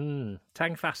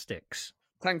 Tangfastics.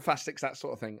 Tangfastics, that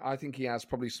sort of thing. I think he has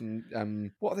probably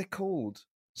some, what are they called?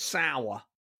 Sour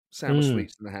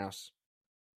sweets in the house.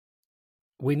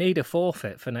 We need a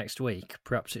forfeit for next week.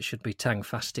 Perhaps it should be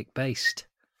Tangfastic based.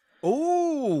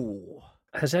 Ooh.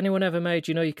 Has anyone ever made,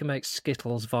 you can make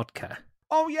Skittles vodka?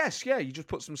 Oh, yes, yeah. You just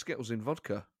put some Skittles in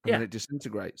vodka and then it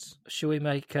disintegrates. Should we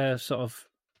make a sort of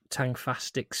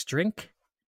Tangfastics drink?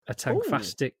 A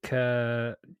Tangfastic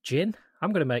gin?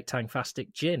 I'm going to make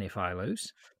Tangfastic gin if I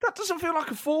lose. That doesn't feel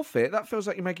like a forfeit. That feels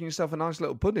like you're making yourself a nice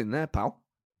little pudding there, pal.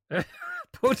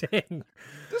 Pudding?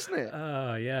 Doesn't it?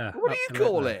 Oh, yeah. What do you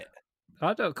call it?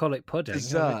 I don't call it pudding.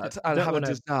 Dessert. I'll have a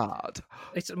dessert.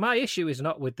 My issue is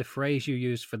not with the phrase you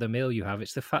use for the meal you have.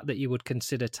 It's the fact that you would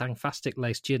consider Tangfastic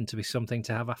laced gin to be something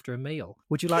to have after a meal.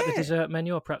 Would you like the dessert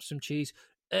menu or perhaps some cheese?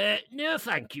 No,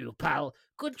 thank you, pal.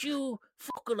 Could you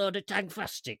fuck a load of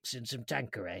Tangfastics and some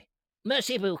Tanqueray?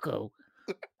 Merci beaucoup.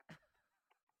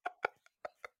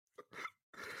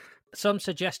 Some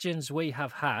suggestions we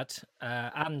have had.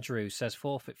 Andrew says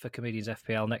forfeit for Comedians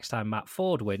FPL next time Matt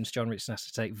Ford wins. John Richardson has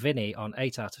to take Vinny on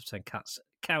 8 out of 10 Cats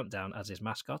Countdown as his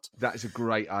mascot. That is a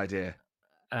great idea.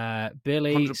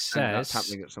 Billy says that's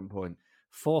happening at some point.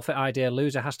 Forfeit idea,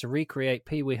 loser has to recreate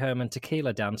Pee Wee Herman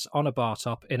tequila dance on a bar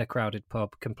top in a crowded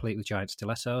pub, complete with giant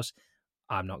stilettos.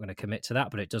 I'm not going to commit to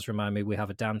that, but it does remind me we have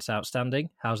a dance outstanding.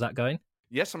 How's that going?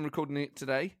 Yes, I'm recording it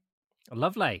today.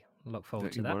 Lovely. Look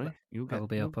forward to that. Worry. That will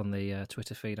be up on the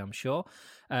Twitter feed, I'm sure.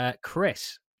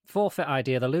 Chris, forfeit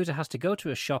idea. The loser has to go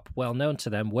to a shop well known to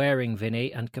them wearing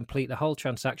Vinny and complete the whole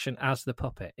transaction as the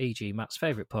puppet, e.g. Matt's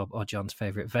favourite pub or John's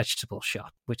favourite vegetable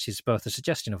shop, which is both a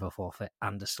suggestion of a forfeit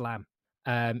and a slam.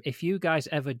 If you guys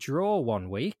ever draw one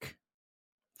week,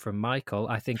 from Michael,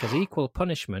 I think as equal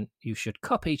punishment, you should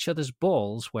cup each other's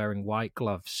balls wearing white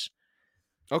gloves.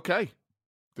 Okay.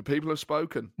 The people have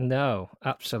spoken. No,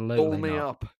 absolutely Ball me not.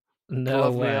 up. No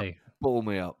Glove way. Me up. Ball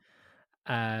me up.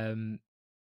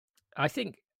 I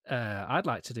think I'd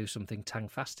like to do something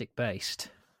Tangfastic based.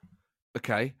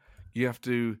 Okay. You have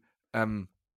to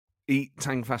eat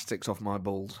Tangfastics off my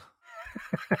balls.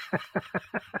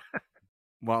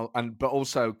 But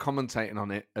also commentating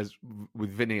on it as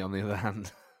with Vinny on the other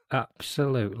hand.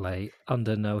 Absolutely,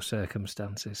 under no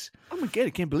circumstances. Oh my God, I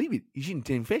can't believe it. He's eating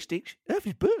Tangfastics off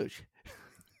his bush.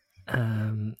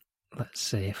 Let's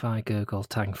see if I Google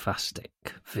Tangfastic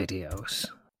videos.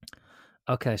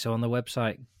 Okay, so on the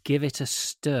website, Give It a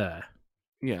Stir.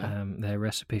 Yeah. Their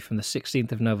recipe from the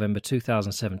 16th of November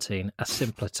 2017, A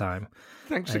Simpler Time.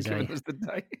 Thanks for giving us the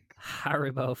date.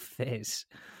 Haribo Fizz.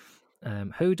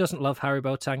 Who doesn't love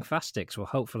Haribo Tangfastics? Well,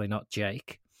 hopefully not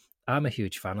Jake. I'm a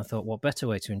huge fan. I thought, what better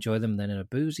way to enjoy them than in a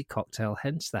boozy cocktail,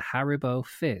 hence the Haribo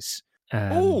Fizz.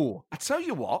 I tell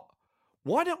you what.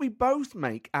 Why don't we both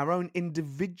make our own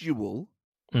individual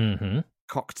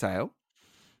cocktail?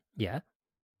 Yeah.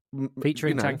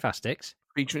 Featuring Tangfastics.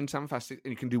 Featuring Tangfastics,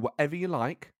 and you can do whatever you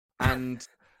like. And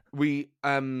we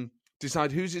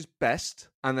decide whose is best,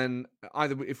 and then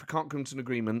either if we can't come to an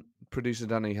agreement, producer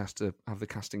Danny has to have the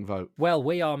casting vote. Well,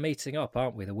 we are meeting up,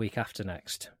 aren't we, the week after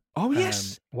next? Oh,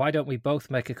 yes. Why don't we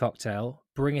both make a cocktail,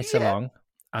 bring it along,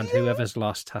 and whoever's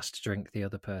lost has to drink the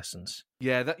other person's?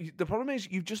 Yeah, the problem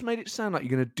is you've just made it sound like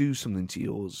you're going to do something to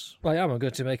yours. Well, I am. I'm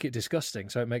going to make it disgusting,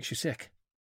 so it makes you sick.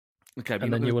 Okay,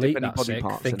 and then you will eat that sick,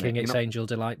 thinking it's Angel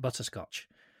Delight butterscotch.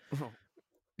 Oh.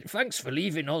 Thanks for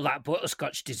leaving all that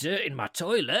butterscotch dessert in my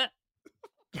toilet.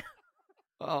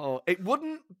 Oh, it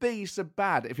wouldn't be so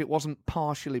bad if it wasn't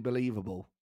partially believable.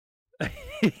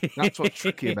 That's what's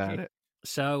tricky about it.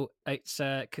 So it's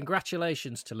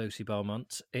congratulations to Lucy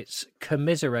Beaumont. It's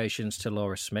commiserations to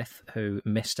Laura Smith, who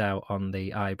missed out on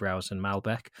the eyebrows and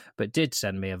Malbec, but did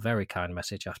send me a very kind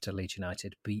message after Leeds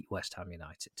United beat West Ham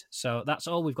United. So that's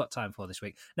all we've got time for this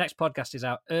week. Next podcast is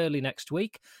out early next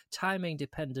week, timing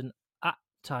dependent at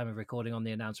time of recording on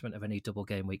the announcement of any double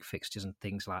game week fixtures and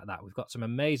things like that. We've got some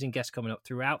amazing guests coming up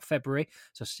throughout February,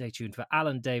 so stay tuned for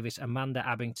Alan Davis, Amanda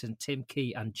Abington, Tim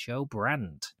Key and Joe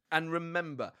Brand. And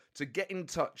remember to get in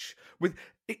touch with,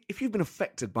 if you've been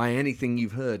affected by anything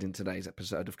you've heard in today's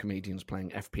episode of Comedians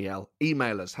Playing FPL,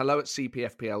 email us,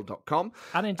 hello@cpfpl.com.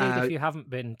 And indeed, if you haven't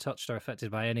been touched or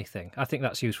affected by anything, I think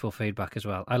that's useful feedback as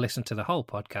well. I listened to the whole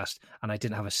podcast and I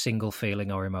didn't have a single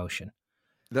feeling or emotion.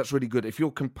 That's really good. If you're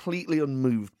completely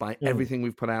unmoved by everything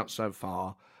we've put out so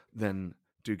far, then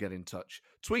do get in touch.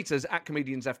 Tweet us at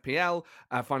ComediansFPL.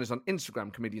 Find us on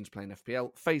Instagram, Comedians Playing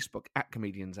FPL. Facebook at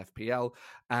ComediansFPL.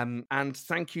 And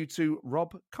thank you to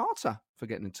Rob Carter for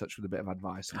getting in touch with a bit of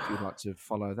advice. If you'd like to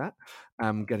follow that,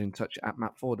 get in touch at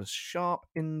Matt Ford. A sharp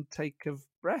intake of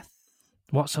breath.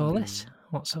 What's all this?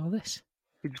 What's all this?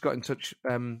 He just got in touch.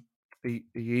 He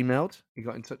emailed. He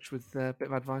got in touch with a bit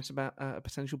of advice about a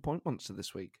potential point monster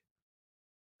this week.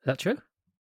 Is that true?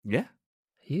 Yeah.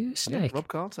 You snake. Yeah, Rob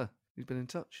Carter. He's been in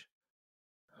touch.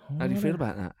 How do you feel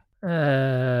about that?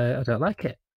 I don't like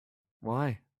it.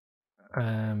 Why?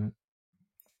 Does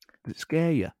it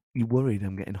scare you? You worried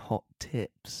I'm getting hot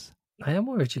tips? I am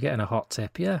worried you're getting a hot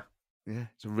tip, yeah. Yeah,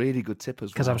 it's a really good tip as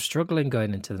well. Because I'm struggling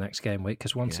going into the next game week,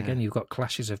 because once again, you've got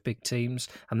clashes of big teams,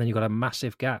 and then you've got a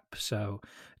massive gap. So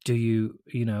do you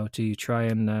try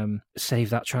and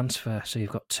save that transfer so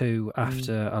you've got two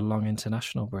after a long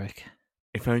international break?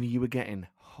 If only you were getting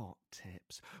hot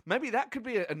tips. Maybe that could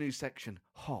be a new section.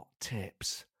 Hot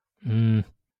tips.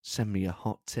 Send me your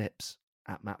hot tips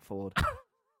at Matt Ford.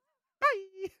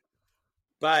 Bye.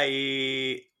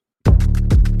 Bye.